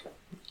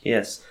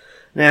 Yes.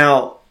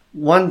 Now,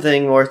 one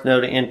thing worth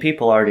noting, and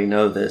people already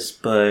know this,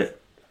 but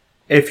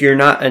if you're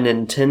not a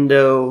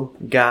Nintendo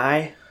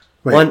guy...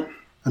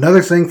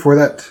 Another thing for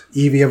that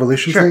Eevee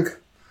evolution thing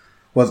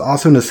was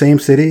also in the same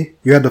city,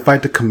 you had to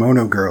fight the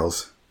Kimono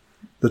Girls.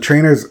 The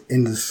trainers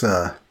in this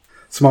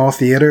small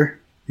theater,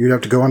 you'd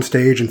have to go on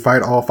stage and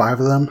fight all 5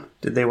 of them.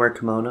 Did they wear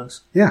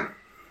kimonos? Yeah.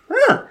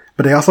 Ah.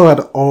 But they also had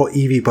all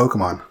Eevee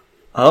Pokemon.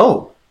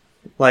 Oh.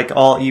 Like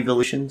all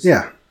evolutions?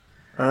 Yeah.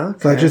 Okay.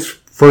 So that just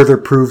further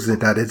proves it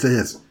that it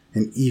is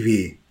an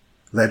Eevee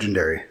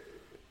legendary.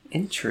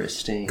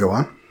 Interesting. Go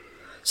on.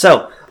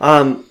 So,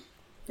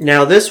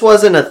 now this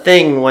wasn't a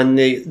thing when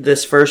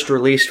this first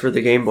released for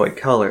the Game Boy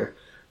Color,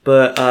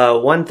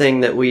 but one thing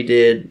that we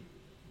did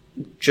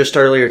just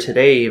earlier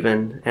today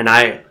even, and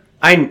I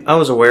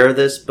was aware of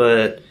this,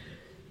 but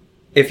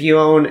if you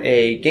own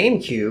a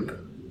GameCube,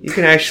 you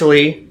can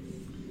actually,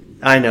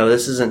 I know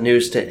this isn't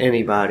news to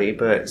anybody,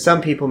 but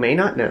some people may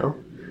not know,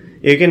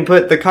 you can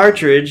put the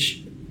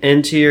cartridge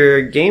into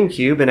your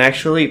GameCube and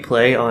actually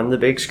play on the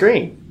big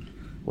screen,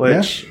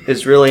 which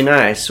is really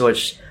nice.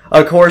 Which,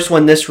 of course,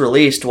 when this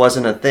released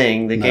wasn't a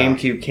thing. The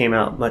GameCube came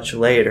out much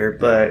later,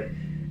 but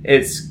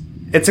it's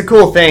a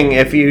cool thing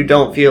if you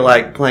don't feel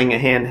like playing a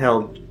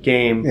handheld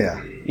game.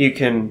 Yeah. You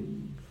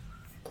can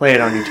play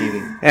it on your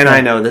TV. And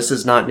I know this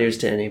is not news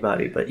to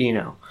anybody, but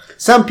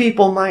some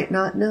people might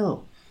not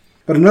know.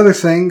 But another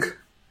thing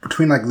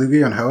between like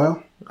Lugia and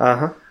Ho-Oh,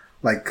 Uh-huh.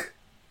 like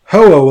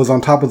Ho-Oh was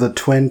on top of the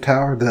Twin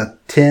Tower, the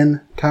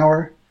Tin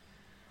Tower,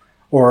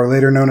 or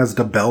later known as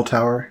the Bell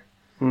Tower.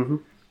 Mm-hmm.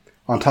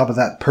 On top of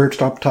that,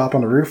 perched up top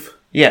on the roof.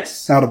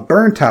 Yes. Now the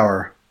Burn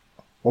Tower,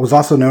 what was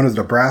also known as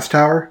the Brass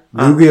Tower,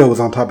 Lugia was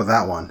on top of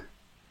that one.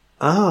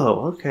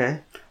 Oh,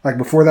 okay. Like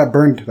before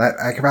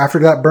after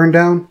that burned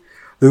down,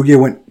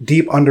 Lugia went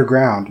deep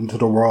underground into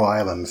the Royal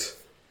Islands.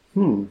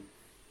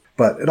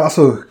 But it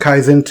also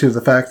ties into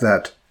the fact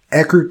that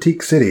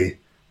Ecruteak City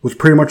was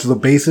pretty much the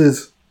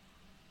basis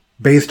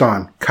based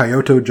on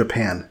Kyoto,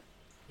 Japan.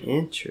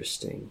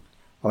 Interesting.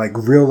 Like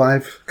real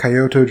life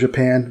Kyoto,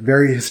 Japan.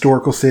 Very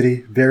historical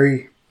city.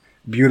 Very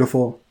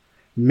beautiful.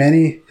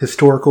 Many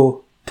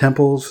historical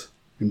temples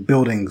and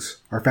buildings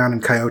are found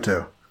in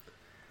Kyoto.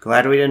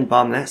 Glad we didn't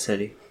bomb that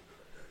city.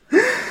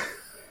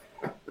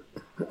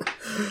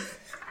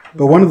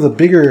 But one of the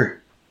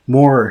bigger,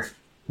 more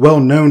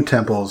well-known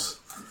temples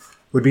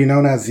would be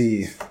known as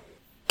the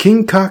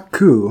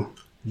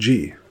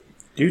Kinkaku-ji.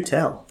 Do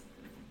tell.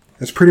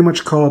 It's pretty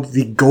much called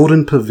the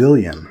Golden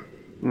Pavilion.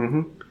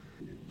 Mm-hmm.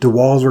 The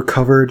walls were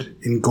covered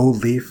in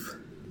gold leaf.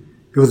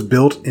 It was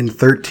built in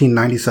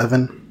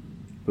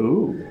 1397.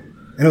 Ooh.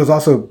 And it was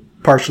also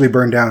partially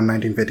burned down in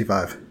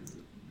 1955.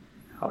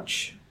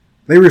 Ouch.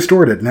 They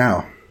restored it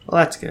now.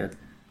 Well, that's good.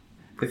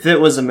 If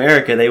it was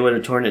America, they would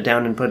have torn it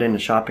down and put it in a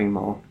shopping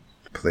mall.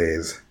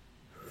 Please.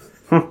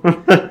 We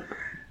don't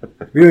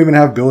even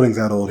have buildings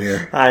that old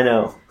here. I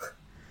know.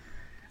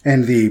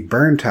 And the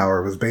Burn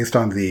Tower was based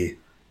on the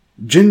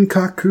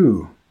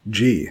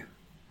Jinkaku-ji,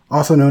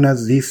 also known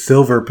as the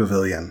Silver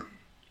Pavilion.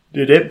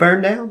 Did it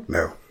burn down?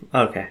 No.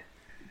 Okay.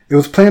 It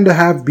was planned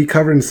to be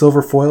covered in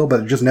silver foil,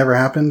 but it just never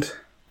happened.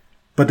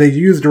 But they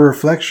used a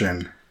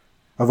reflection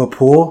of a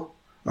pool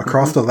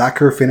across the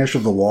lacquer finish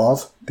of the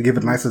walls to give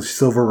it a nice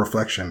silver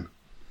reflection.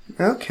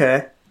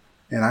 Okay.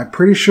 And I'm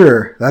pretty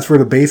sure that's where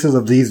the basis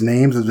of these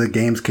names of the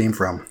games came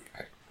from.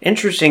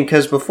 Interesting,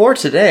 because before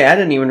today, I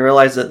didn't even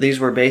realize that these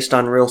were based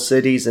on real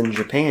cities in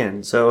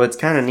Japan. So it's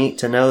kind of neat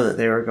to know that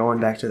they were going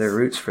back to their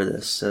roots for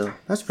this. So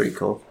that's pretty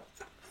cool.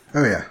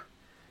 Oh, yeah.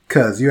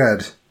 Because you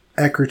had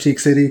Ecruteak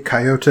City,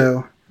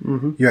 Kyoto.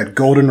 Mm-hmm. You had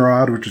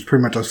Goldenrod, which is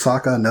pretty much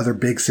Osaka, another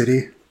big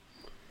city.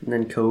 And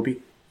then Kobe.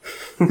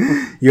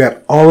 You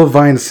had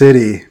Olivine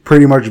City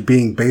pretty much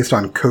being based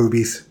on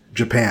Kobe's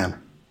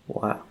Japan.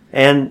 Wow.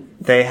 And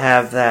they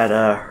have that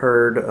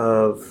herd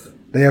of...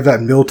 They have that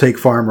Miltake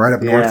farm right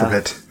up north of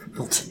it.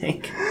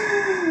 Miltake.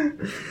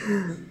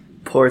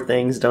 Poor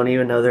things don't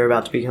even know they're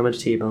about to become a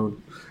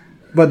T-bone.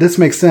 But this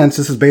makes sense.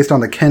 This is based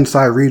on the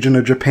Kansai region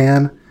of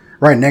Japan.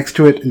 Right next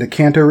to it in the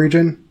Kanto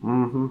region.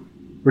 Mm-hmm.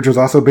 Which was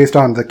also based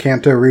on the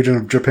Kanto region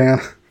of Japan.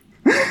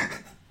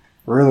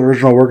 Real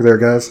original work there,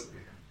 guys.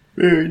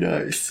 Very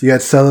nice. You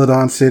had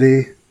Celadon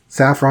City,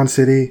 Saffron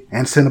City,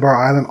 and Cinnabar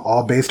Island,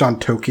 all based on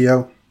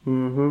Tokyo.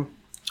 Mm-hmm.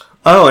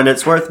 Oh, and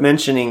it's worth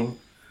mentioning,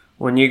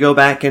 when you go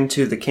back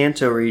into the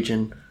Kanto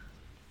region,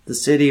 the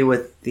city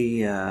with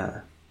the,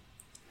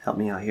 help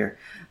me out here,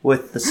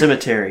 with the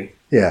cemetery.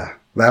 Yeah.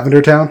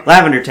 Lavender Town?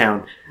 Lavender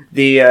Town.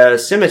 The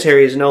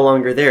cemetery is no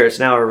longer there. It's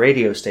now a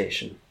radio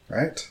station.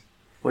 Right.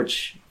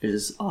 Which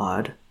is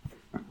odd.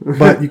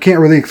 But you can't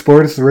really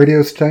explore this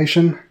radio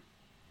station.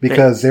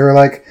 Because they were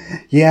like,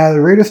 yeah, the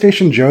radio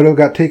station Johto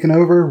got taken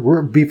over.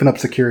 We're beefing up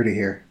security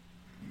here.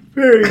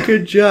 Very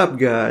good job,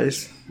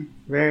 guys.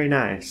 Very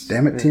nice.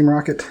 Damn it, Team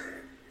Rocket.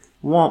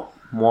 Womp,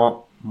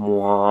 womp,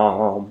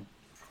 womp.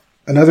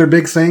 Another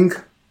big thing,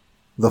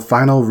 the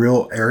final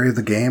real area of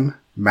the game,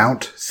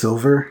 Mount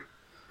Silver.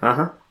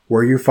 Uh-huh.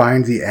 Where you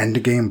find the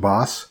end game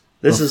boss.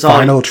 This the is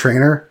final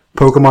trainer,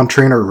 Pokemon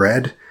Trainer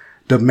Red.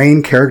 The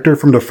main character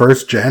from the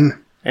first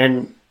gen.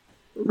 And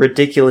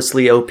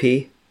ridiculously OP.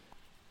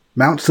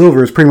 Mount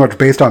Silver is pretty much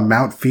based on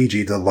Mount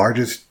Fuji, the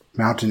largest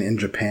mountain in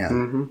Japan.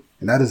 Mm-hmm.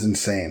 And that is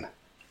insane.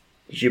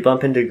 Did you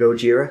bump into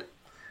Gojira?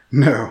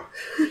 No.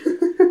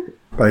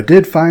 But I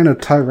did find a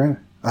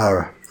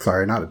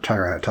sorry, not a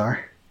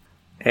Tyranitar.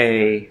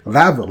 A...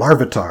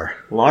 Larvitar.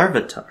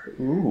 Larvitar.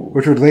 Ooh.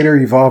 Which would later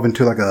evolve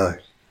into like a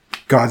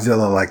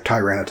Godzilla-like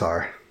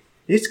Tyranitar.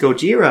 It's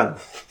Gojira.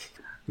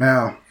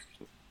 Now,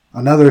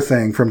 another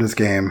thing from this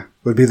game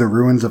would be the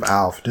Ruins of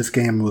Alph. This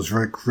game was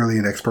really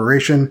an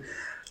exploration.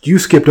 You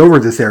skipped over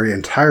this area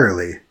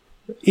entirely.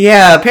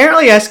 Yeah,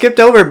 apparently I skipped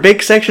over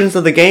big sections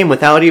of the game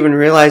without even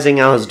realizing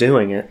I was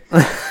doing it.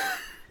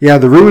 Yeah,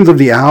 the Ruins of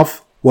the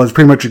Alph was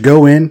pretty much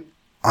go in,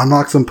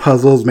 unlock some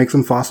puzzles, make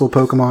some fossil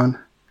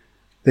Pokemon,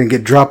 then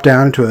get dropped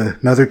down into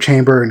another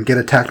chamber and get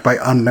attacked by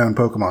unknown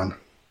Pokemon.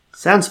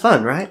 Sounds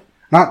fun, right?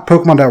 Not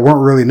Pokemon that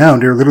weren't really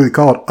known. They were literally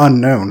called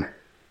unknown.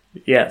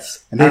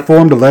 Yes. And they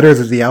formed the letters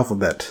of the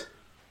alphabet.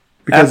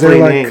 Because Aptly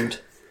they're like, named.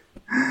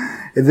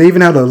 they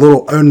even have a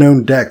little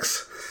unknown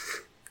dex.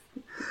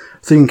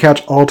 So you can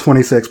catch all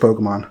 26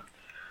 Pokemon.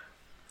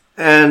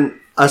 And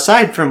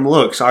aside from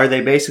looks, are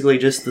they basically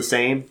just the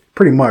same?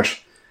 Pretty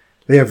much.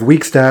 They have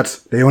weak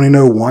stats. They only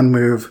know one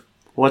move.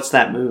 What's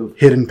that move?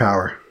 Hidden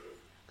power.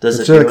 Does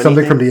It's it do like something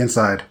anything? from the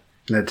inside.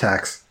 And it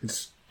attacks.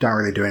 It's not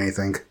really doing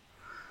anything.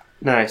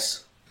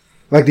 Nice.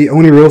 Like, the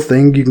only real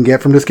thing you can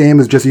get from this game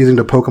is just using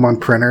the Pokemon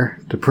printer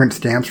to print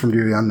stamps from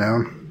the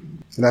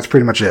unknown. And that's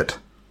pretty much it.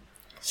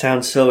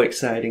 Sounds so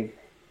exciting.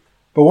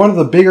 But one of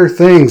the bigger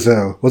things,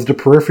 though, was the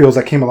peripherals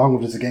that came along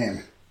with this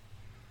game.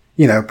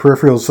 You know,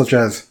 peripherals such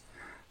as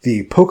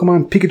the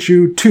Pokemon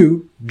Pikachu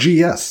 2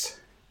 GS.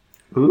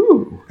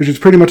 Ooh. Which is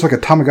pretty much like a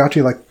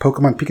Tamagotchi, like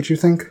Pokemon Pikachu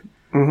thing.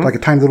 Mm-hmm. Like a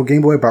tiny little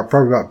Game Boy,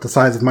 probably about the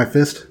size of my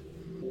fist.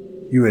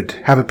 You would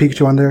have a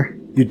Pikachu on there.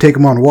 You'd take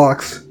him on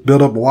walks,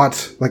 build up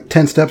watts, like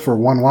 10 steps for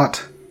 1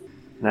 watt.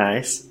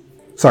 Nice.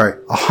 Sorry,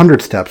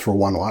 100 steps for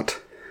 1 watt.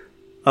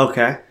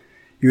 Okay.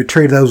 You would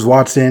trade those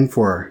watts in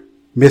for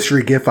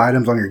mystery gift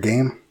items on your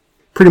game.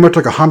 Pretty much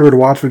like 100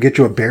 watts would get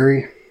you a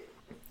berry.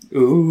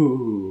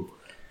 Ooh.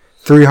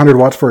 300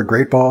 watts for a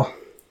Great Ball.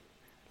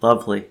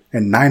 Lovely.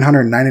 And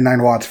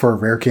 999 watts for a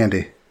rare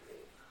candy.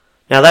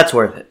 Now that's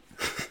worth it.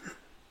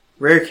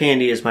 Rare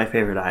candy is my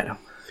favorite item.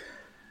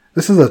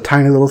 This is a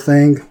tiny little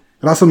thing.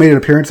 It also made an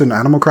appearance in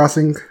Animal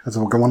Crossing as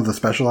one of the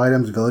special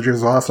items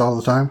villagers lost all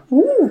the time.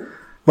 Ooh.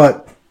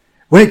 But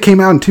when it came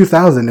out in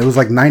 2000, it was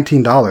like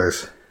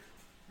 $19.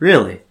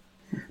 Really?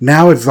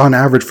 Now it's on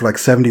average for like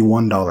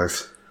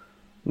 $71.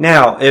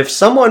 Now, if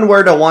someone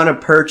were to want to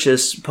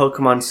purchase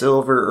Pokemon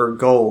Silver or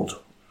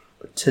Gold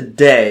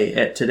today,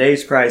 at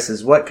today's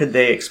prices, what could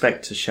they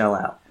expect to shell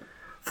out?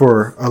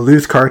 For a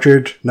loose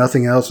cartridge,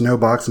 nothing else, no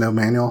box, no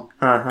manual,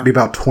 it'd be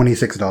about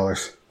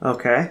 $26.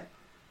 Okay.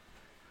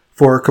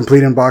 For a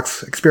complete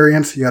in-box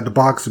experience, you had the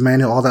box, the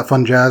manual, all that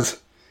fun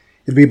jazz,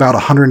 it'd be about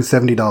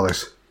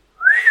 $170.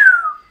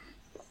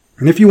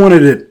 And if you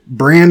wanted it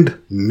brand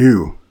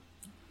new,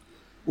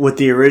 With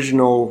the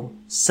original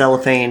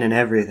cellophane and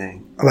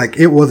everything. like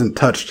it wasn't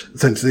touched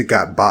since it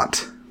got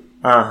bought,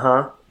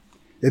 Uh-huh.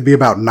 it'd be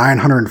about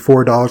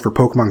 $904 for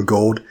Pokemon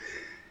Gold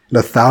and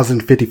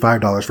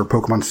 $1,055 for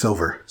Pokemon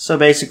Silver. So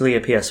basically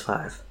a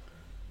PS5.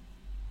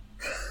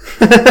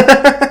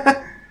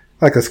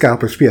 Like a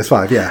Scalper's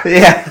PS5, yeah.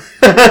 Yeah.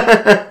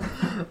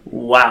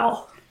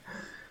 Wow.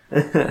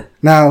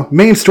 Now,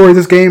 main story of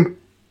this game,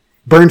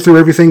 burn through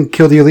everything,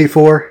 kill the Elite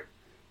Four.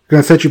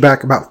 Gonna set you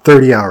back about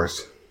 30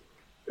 hours.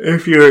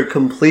 If you're a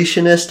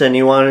completionist and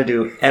you want to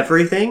do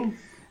everything,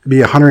 It'd be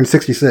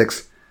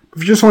 166.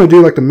 If you just want to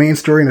do like the main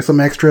story and some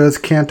extras,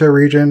 Kanto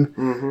region,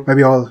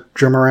 maybe I'll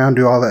drum around,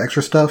 do all the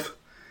extra stuff,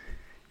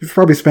 you'd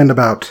probably spend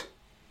about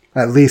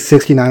at least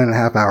 69 and a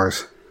half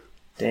hours.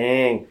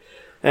 dang.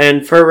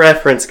 And for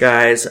reference,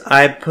 guys,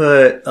 I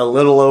put a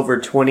little over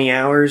 20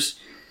 hours,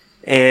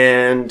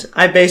 and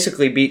I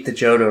basically beat the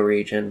Johto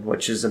region,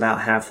 which is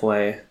about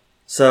halfway.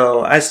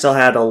 So I still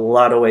had a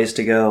lot of ways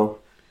to go.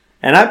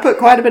 And I put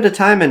quite a bit of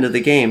time into the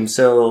game,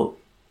 so,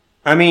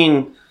 I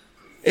mean,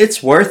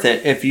 it's worth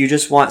it if you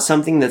just want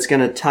something that's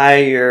going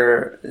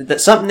to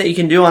something that you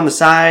can do on the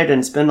side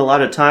and spend a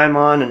lot of time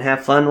on and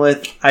have fun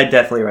with. I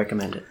definitely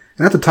recommend it.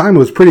 And at the time, it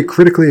was pretty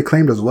critically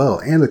acclaimed as well,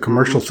 and a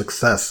commercial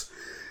success.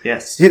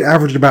 Yes. It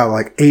averaged about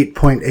like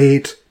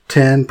 8.8,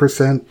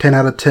 10%, 10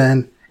 out of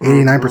 10,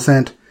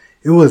 89%.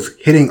 It was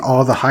hitting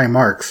all the high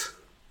marks.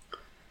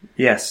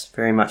 Yes,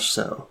 very much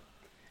so.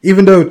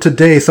 Even though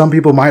today some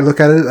people might look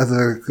at it as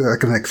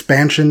like an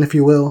expansion, if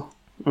you will,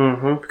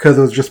 because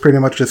it was just pretty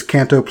much just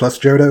Kanto plus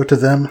Johto to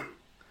them.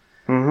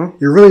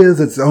 It really is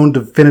its own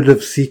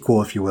definitive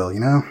sequel, if you will, you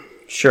know?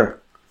 Sure.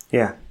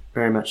 Yeah,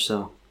 very much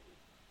so.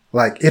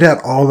 Like, it had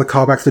all the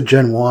callbacks to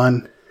Gen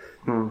 1.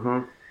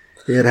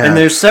 It had, And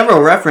there's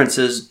several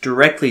references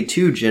directly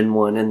to Gen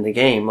 1 in the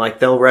game. Like,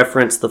 they'll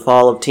reference the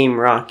fall of Team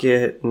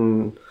Rocket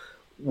and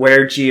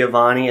where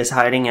Giovanni is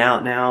hiding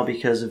out now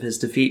because of his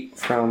defeat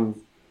from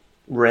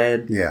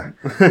Red. yeah.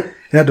 It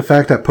had the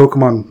fact that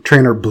Pokemon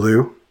Trainer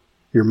Blue,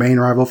 your main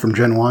rival from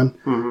Gen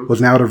 1,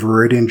 was now the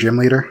Viridian Gym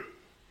Leader.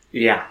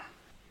 Yeah,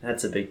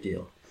 that's a big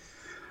deal.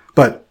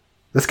 But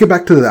let's get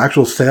back to the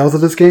actual sales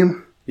of this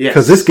game. Yes.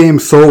 Because this game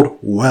sold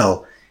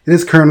well. It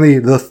is currently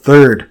the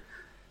third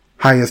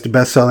highest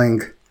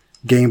best-selling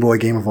Game Boy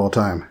game of all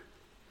time.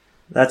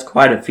 That's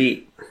quite a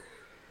feat.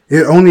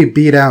 It only got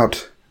beat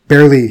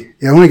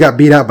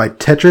out by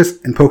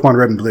Tetris and Pokemon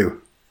Red and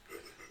Blue.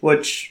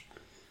 Which,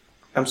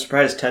 I'm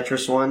surprised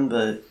Tetris won,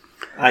 but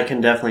I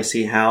can definitely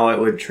see how it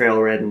would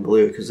trail Red and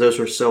Blue, because those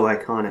were so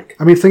iconic.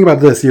 I mean, think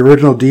about this. The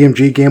original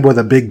DMG Game Boy,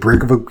 the big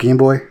brick of a Game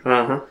Boy.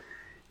 Uh-huh.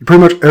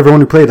 Pretty much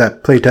everyone who played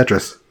that played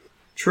Tetris.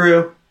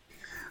 True.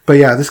 But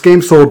yeah, this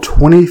game sold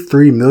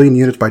 23 million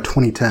units by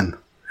 2010.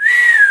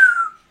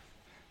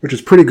 Which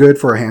is pretty good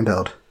for a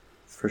handheld.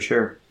 For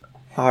sure.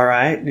 All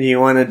right. Do you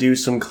want to do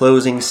some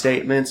closing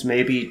statements?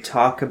 Maybe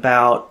talk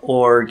about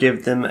or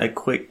give them a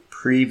quick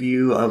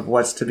preview of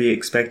what's to be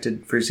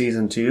expected for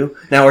season 2.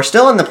 Now we're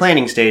still in the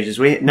planning stages.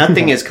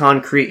 Nothing is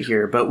concrete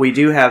here, but we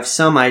do have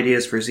some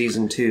ideas for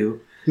season 2.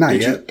 Not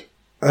yet.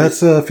 Let's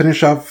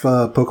finish off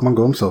Pokemon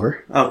Gold and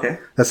Silver. Okay.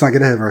 Let's not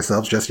get ahead of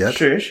ourselves just yet.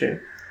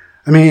 Sure.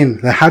 I mean,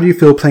 how do you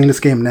feel playing this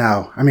game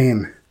now? I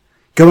mean,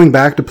 going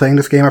back to playing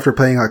this game after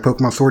playing like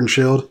Pokemon Sword and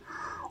Shield,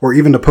 or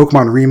even the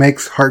Pokemon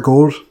remakes Heart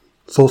Gold,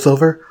 Soul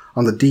Silver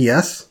on the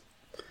DS,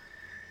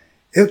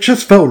 it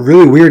just felt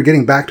really weird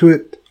getting back to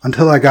it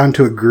until I got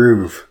into a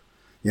groove,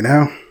 you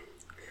know?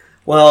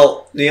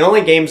 Well, the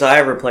only games I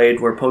ever played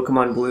were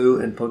Pokemon Blue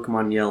and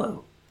Pokemon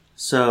Yellow.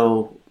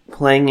 So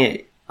playing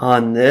it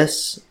on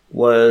this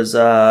was,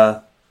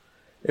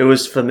 it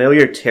was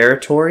familiar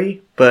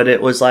territory, but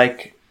it was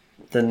like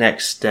the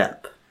next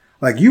step.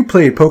 Like, you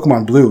played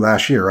Pokemon Blue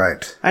last year,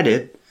 right? I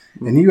did.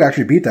 And you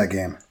actually beat that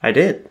game. I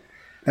did.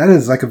 That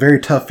is like a very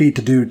tough feat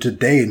to do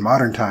today in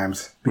modern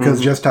times, because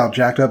just how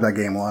jacked up that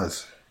game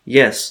was.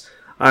 Yes.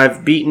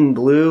 I've beaten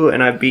Blue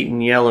and I've beaten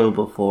Yellow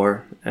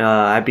before.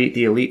 I beat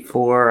the Elite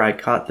Four, I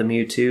caught the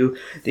Mewtwo.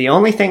 The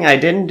only thing I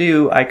didn't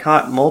do, I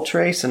caught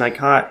Moltres and I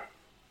caught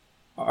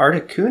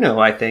Articuno,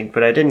 I think,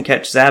 but I didn't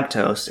catch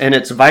Zapdos. And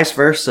it's vice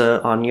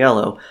versa on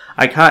Yellow.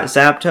 I caught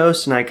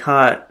Zapdos and I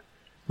caught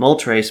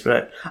Moltres,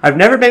 but I've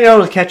never been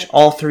able to catch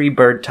all 3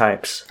 bird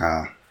types.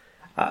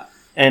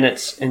 And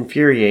it's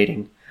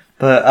infuriating.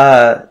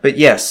 But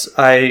yes,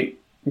 I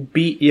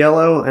beat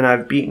Yellow and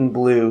I've beaten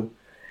Blue.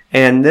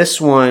 And this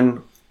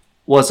one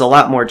was a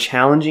lot more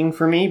challenging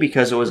for me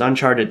because it was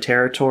uncharted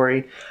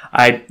territory.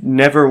 I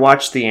never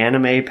watched the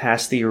anime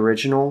past the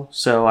original,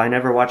 so I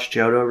never watched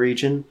Johto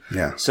Region.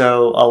 Yeah.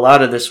 So a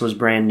lot of this was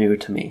brand new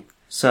to me.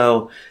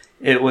 So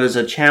it was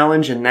a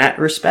challenge in that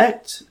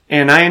respect,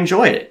 and I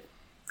enjoyed it.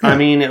 Yeah. I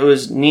mean, it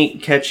was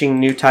neat catching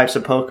new types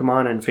of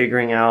Pokemon and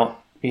figuring out,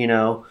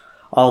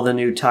 all the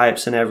new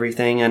types and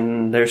everything,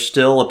 and there's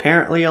still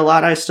apparently a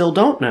lot I still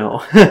don't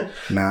know.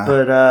 Nah.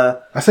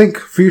 But, I think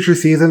future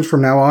seasons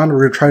from now on,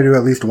 we're going to try to do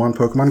at least one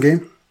Pokemon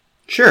game.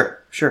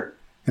 Sure.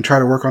 And try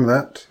to work on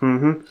that.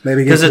 Mm-hmm.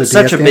 Maybe because it's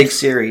such a games. big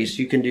series,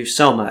 you can do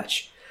so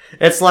much.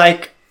 It's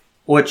like,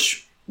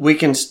 which we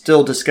can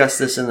still discuss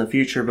this in the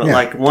future, but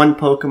like one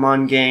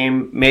Pokemon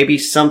game, maybe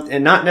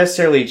something, not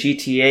necessarily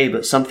GTA,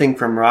 but something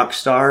from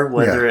Rockstar,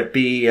 whether it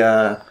be,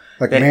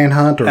 like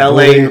Manhunt or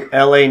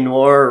LA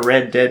Noire or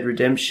Red Dead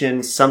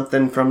Redemption,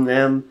 something from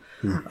them.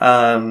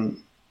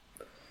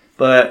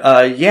 But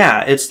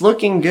it's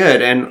looking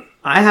good, and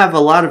I have a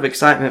lot of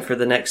excitement for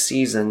the next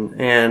season,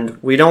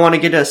 and we don't want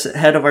to get us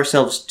ahead of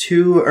ourselves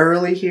too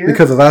early here.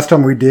 Because the last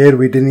time we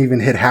didn't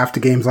even hit half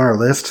the games on our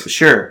list.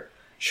 Sure.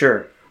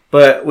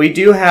 But we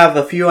do have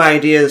a few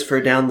ideas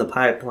for down the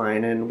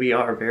pipeline, and we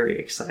are very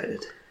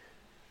excited.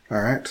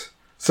 All right.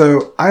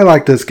 So I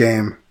like this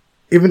game.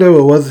 Even though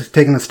it was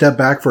taking a step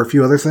back for a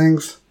few other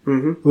things,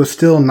 it was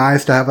still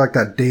nice to have like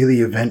that daily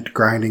event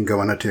grinding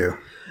going on too.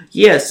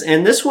 Yes,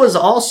 and this was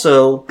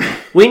also,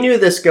 we knew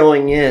this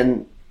going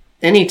in,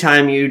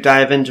 anytime you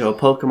dive into a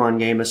Pokemon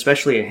game,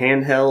 especially a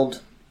handheld,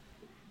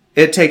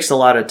 it takes a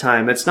lot of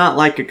time. It's not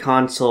like a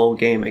console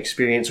game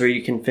experience where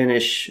you can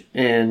finish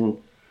in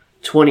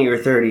 20 or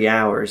 30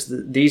 hours.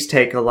 These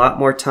take a lot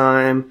more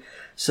time.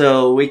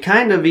 So we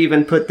kind of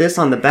even put this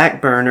on the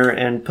back burner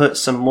and put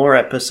some more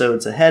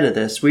episodes ahead of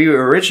this. We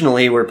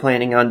originally were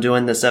planning on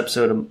doing this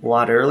episode a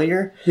lot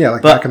earlier. Yeah,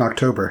 back in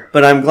October.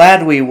 But I'm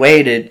glad we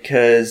waited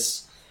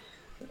because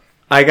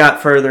I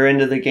got further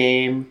into the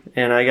game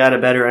and I got a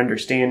better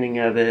understanding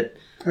of it.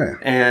 Yeah.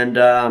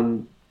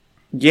 And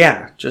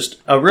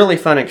just a really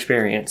fun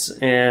experience.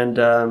 And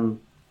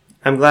I'm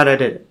glad I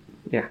did it.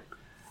 Yeah.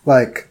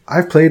 Like,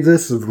 I've played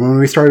this when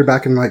we started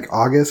back in like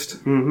August.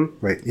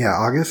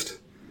 August?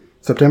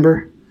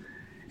 September,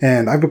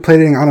 and I've been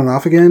playing on and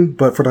off again,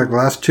 but for like the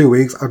last 2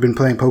 weeks, I've been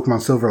playing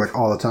Pokemon Silver like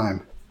all the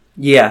time.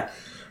 Yeah,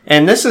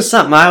 and this is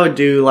something I would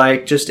do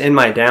like just in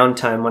my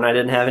downtime when I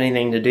didn't have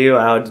anything to do.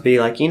 I would be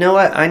like, you know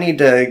what, I need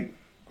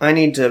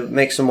to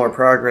make some more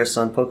progress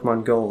on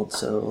Pokemon Gold,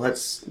 so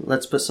let's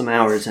put some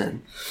hours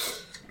in.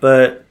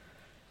 But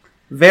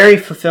very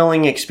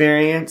fulfilling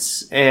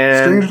experience,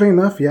 and strangely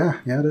enough, yeah,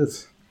 it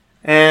is.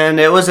 And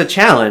it was a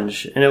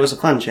challenge, and it was a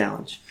fun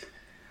challenge.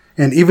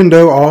 And even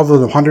though all of the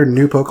 100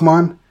 new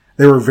Pokemon,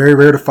 they were very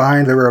rare to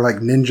find. They were like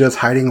ninjas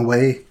hiding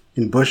away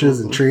in bushes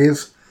and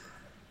trees.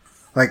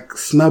 Like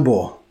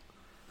Snubbull,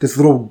 this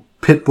little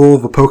pit bull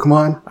of a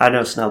Pokemon. I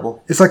know Snubbull.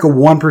 It's like a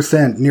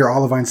 1% near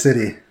Olivine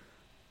City.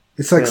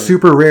 It's like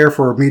super rare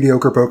for a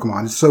mediocre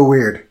Pokemon. It's so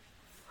weird.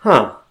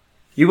 Huh.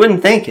 You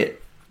wouldn't think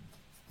it.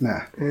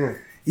 Nah.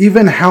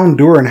 Even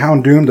Houndour and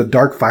Houndoom, the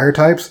dark fire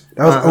types,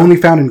 that was only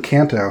found in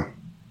Kanto.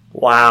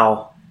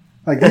 Wow.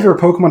 Like, these were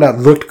Pokemon that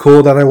looked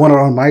cool that I wanted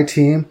on my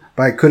team,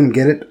 but I couldn't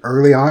get it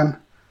early on.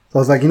 So I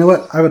was like, you know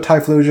what? I have a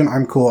Typhlosion.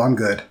 I'm cool. I'm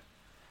good.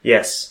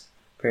 Yes.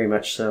 Very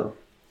much so.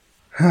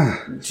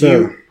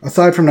 So,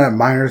 aside from that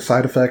minor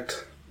sidetrack,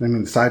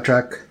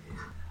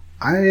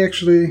 I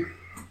actually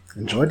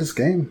enjoyed this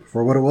game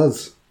for what it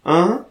was.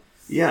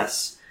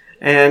 Yes.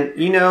 And,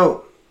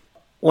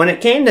 when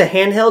it came to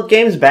handheld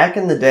games back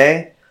in the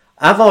day,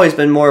 I've always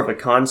been more of a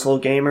console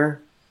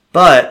gamer,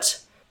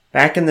 but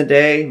back in the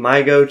day,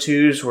 my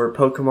go-tos were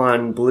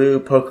Pokemon Blue,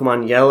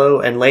 Pokemon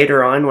Yellow, and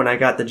later on when I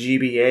got the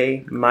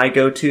GBA, my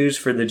go-tos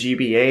for the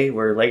GBA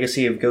were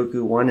Legacy of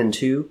Goku 1 and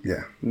 2.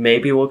 Yeah.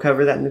 Maybe we'll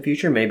cover that in the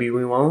future, maybe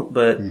we won't,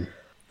 but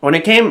when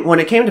it came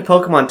to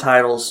Pokemon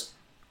titles,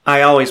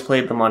 I always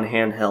played them on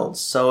handhelds,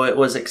 so it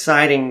was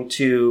exciting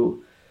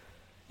to,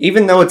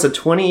 even though it's a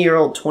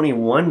 20-year-old,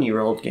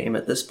 21-year-old game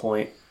at this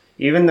point,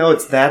 even though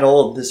it's that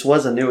old, this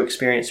was a new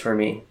experience for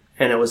me,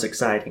 and it was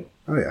exciting.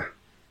 Oh, yeah.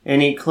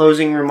 Any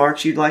closing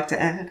remarks you'd like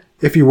to add?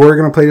 If you were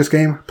going to play this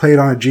game, play it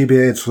on a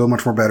GBA. It's so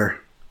much more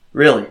better.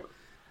 Really?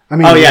 I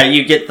mean, oh, yeah,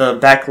 you get the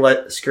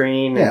backlit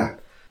screen. Yeah.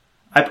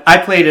 I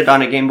played it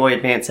on a Game Boy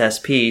Advance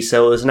SP,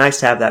 so it was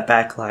nice to have that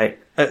backlight.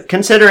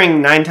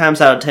 Considering 9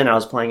 times out of 10 I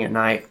was playing at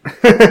night.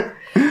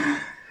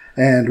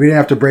 And we didn't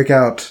have to break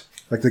out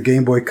like the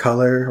Game Boy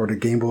Color or the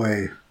Game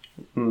Boy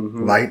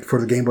Light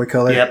for the Game Boy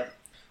Color. Yep.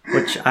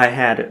 Which I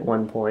had at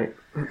one point.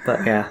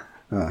 But yeah.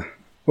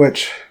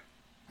 Which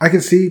I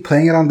could see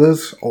playing it on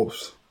those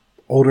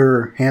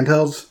older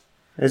handhelds.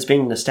 As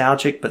being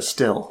nostalgic, but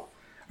still.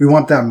 We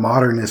want that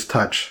modernist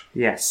touch.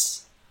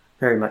 Yes.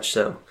 Very much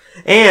so.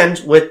 And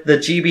with the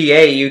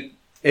GBA,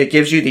 it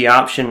gives you the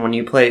option when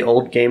you play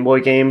old Game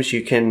Boy games,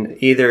 you can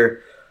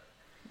either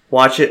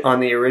watch it on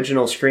the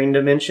original screen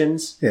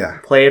dimensions,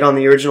 play it on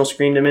the original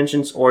screen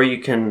dimensions, or you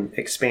can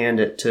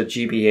expand it to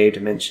GBA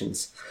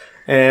dimensions.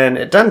 And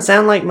it doesn't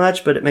sound like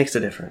much, but it makes a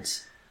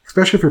difference.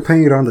 Especially if you're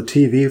playing it on the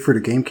TV for the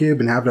GameCube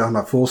and have it on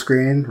a full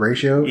screen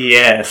ratio.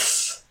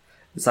 Yes.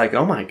 It's like,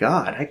 oh my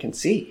god, I can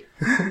see.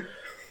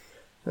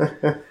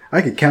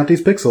 I could count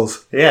these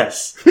pixels.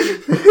 Yes.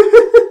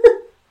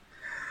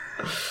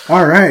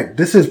 Alright,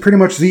 this is pretty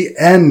much the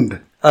end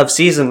of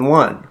Season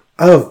 1.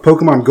 Of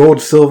Pokemon Gold,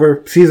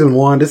 Silver, Season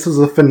 1. This was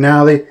the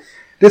finale.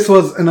 This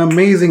was an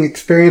amazing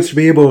experience to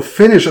be able to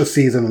finish a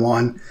Season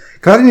 1.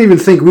 Because I didn't even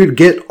think we'd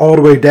get all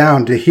the way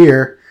down to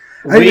here.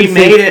 We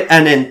made it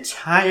an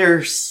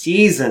entire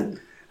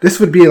season. This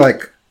would be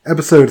like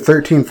episode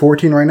 13,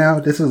 14 right now.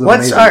 This is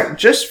amazing.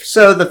 Just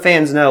so the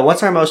fans know,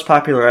 what's our most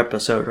popular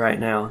episode right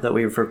now that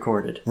we've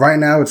recorded? Right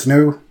now, it's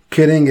no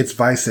kidding, it's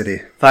Vice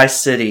City. Vice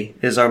City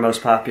is our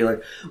most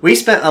popular. We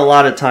spent a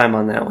lot of time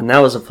on that one. That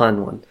was a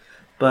fun one.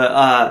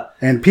 But,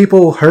 and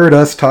people heard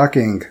us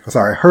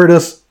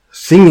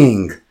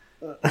singing.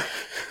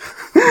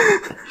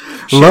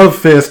 Love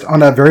Fist on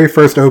that very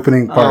first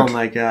opening part. Oh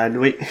my god.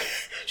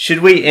 Should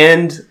we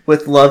end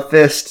with Love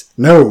Fist?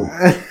 No.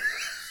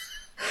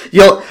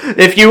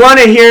 If you want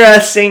to hear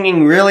us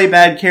singing really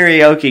bad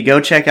karaoke, go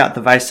check out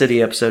the Vice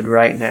City episode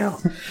right now.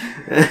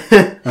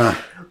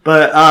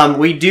 But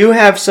we do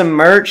have some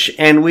merch,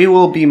 and we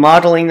will be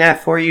modeling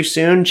that for you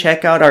soon.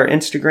 Check out our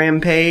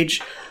Instagram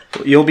page.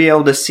 You'll be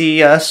able to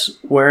see us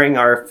wearing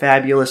our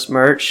fabulous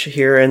merch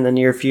here in the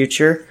near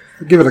future.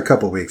 Give it a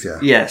couple weeks, yeah.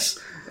 Yes.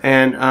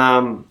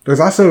 And there's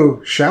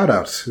also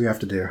shout-outs we have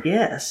to do.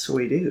 Yes,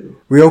 we do.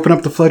 We open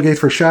up the floodgates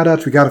for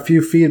shout-outs. We got a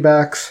few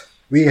feedbacks.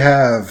 We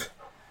want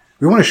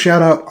to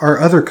shout out our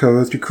other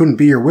co-host who couldn't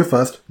be here with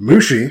us,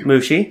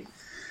 Mushi.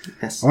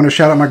 Yes. I want to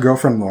shout out my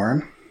girlfriend,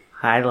 Lauren.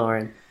 Hi,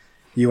 Lauren.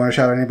 You want to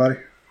shout out anybody?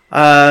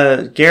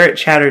 Garrett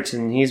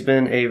Chatterton. He's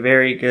been a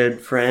very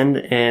good friend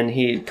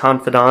and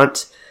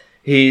confidant.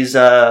 He's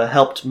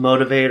helped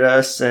motivate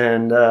us,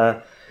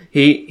 and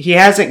he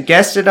hasn't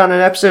guested on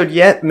an episode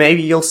yet.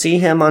 Maybe you'll see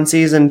him on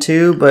season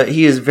 2, but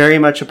he is very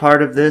much a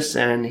part of this,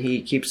 and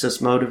he keeps us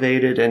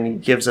motivated and he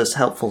gives us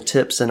helpful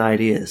tips and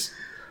ideas.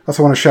 I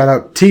also want to shout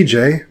out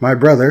TJ, my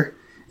brother.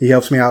 He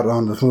helps me out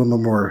on the little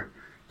more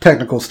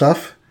technical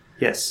stuff.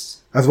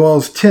 Yes. As well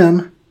as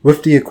Tim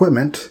with the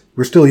equipment.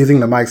 We're still using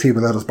the mics he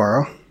would let us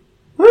borrow.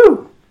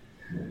 Woo!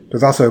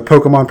 There's also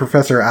Pokemon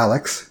Professor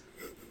Alex.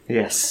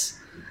 Yes.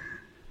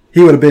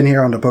 He would have been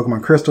here on the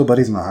Pokemon Crystal, but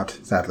he's not,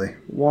 sadly.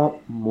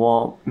 Womp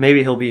womp.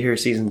 Maybe he'll be here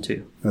season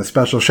 2. And a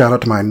special shout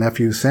out to my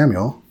nephew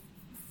Samuel.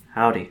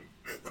 Howdy.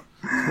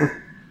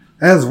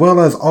 As well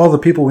as all the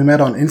people we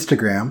met on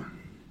Instagram.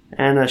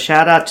 And a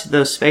shout out to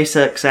those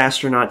SpaceX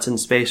astronauts in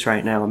space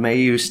right now. May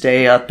you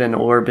stay up in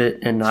orbit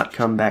and not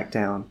come back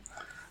down.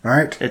 All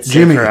right. It's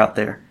Jimmy, safer out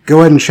there. Go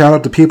ahead and shout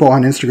out the people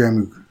on Instagram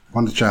who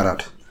want to shout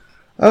out.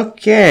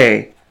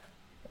 Okay.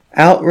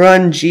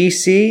 Outrun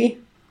GC,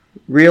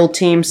 Real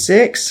Team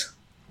 6,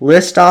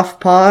 List Off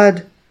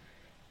Pod,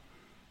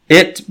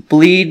 It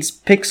Bleeds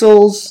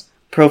Pixels,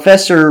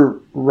 Professor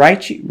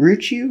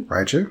Raichu,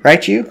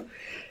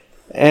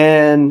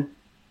 and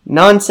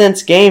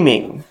Nonsense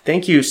Gaming.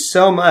 Thank you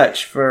so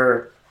much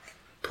for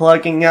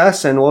plugging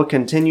us, and we'll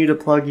continue to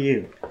plug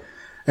you.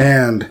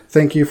 And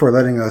thank you for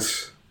letting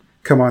us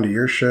come onto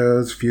your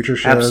shows, future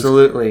shows.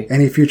 Absolutely.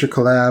 Any future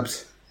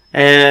collabs.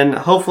 And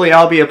hopefully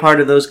I'll be a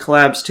part of those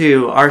collabs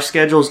too. Our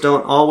schedules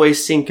don't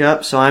always sync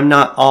up, so I'm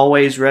not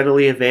always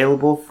readily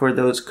available for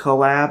those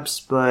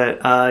collabs,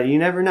 but you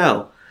never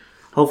know.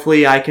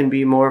 Hopefully I can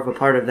be more of a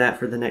part of that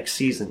for the next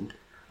season.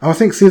 I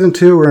think season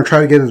 2, we're going to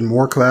try to get as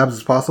more collabs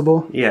as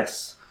possible.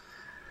 Yes.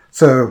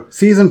 So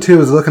season 2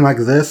 is looking like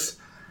this.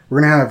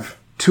 We're going to have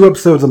 2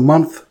 episodes a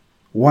month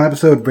one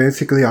episode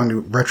basically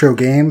on retro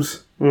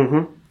games.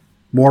 Mm-hmm.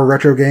 More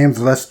retro games,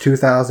 less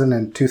 2000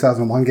 and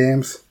 2001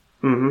 games.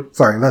 Mm-hmm.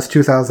 Sorry, less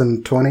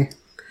 2020.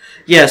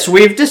 Yes,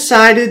 we've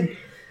decided,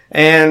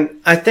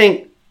 and I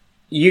think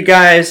you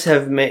guys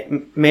have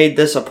made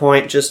this a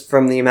point just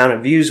from the amount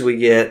of views we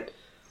get.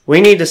 We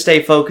need to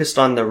stay focused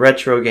on the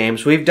retro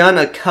games. We've done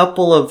a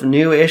couple of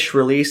new-ish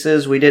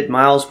releases. We did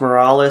Miles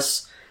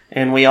Morales,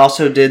 and we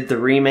also did the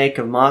remake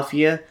of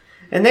Mafia.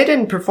 And they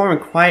didn't perform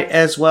quite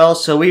as well,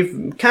 so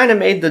we've kind of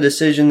made the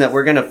decision that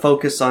we're going to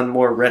focus on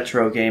more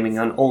retro gaming,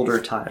 on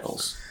older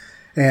titles.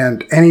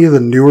 And any of the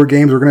newer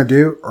games we're going to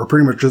do are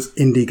pretty much just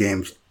indie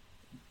games.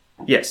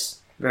 Yes,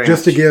 very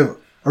just much. to give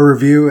a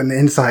review and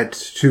insight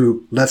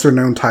to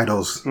lesser-known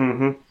titles.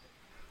 Mm-hmm.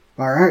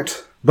 All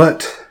right.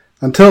 But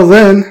until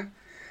then,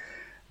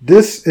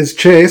 this is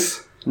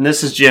Chase. And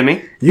this is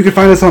Jimmy. You can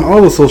find us on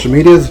all the social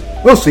medias,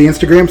 mostly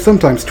Instagram,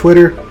 sometimes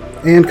Twitter,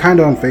 and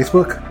kind of on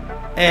Facebook.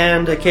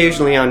 And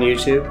occasionally on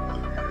YouTube.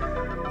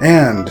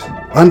 And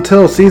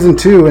until Season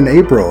 2 in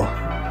April,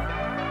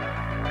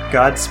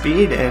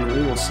 Godspeed, and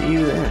we will see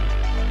you then.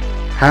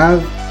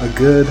 have a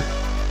good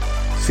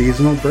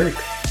seasonal break.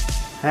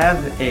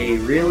 Have a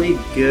really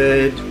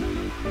good...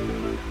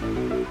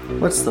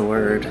 What's the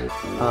word?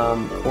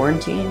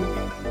 Quarantine?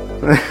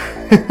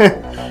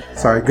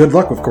 Sorry, good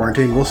luck with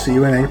quarantine. We'll see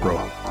you in April.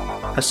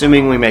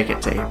 Assuming we make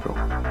it to April.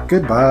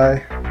 Goodbye.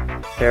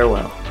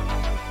 Farewell.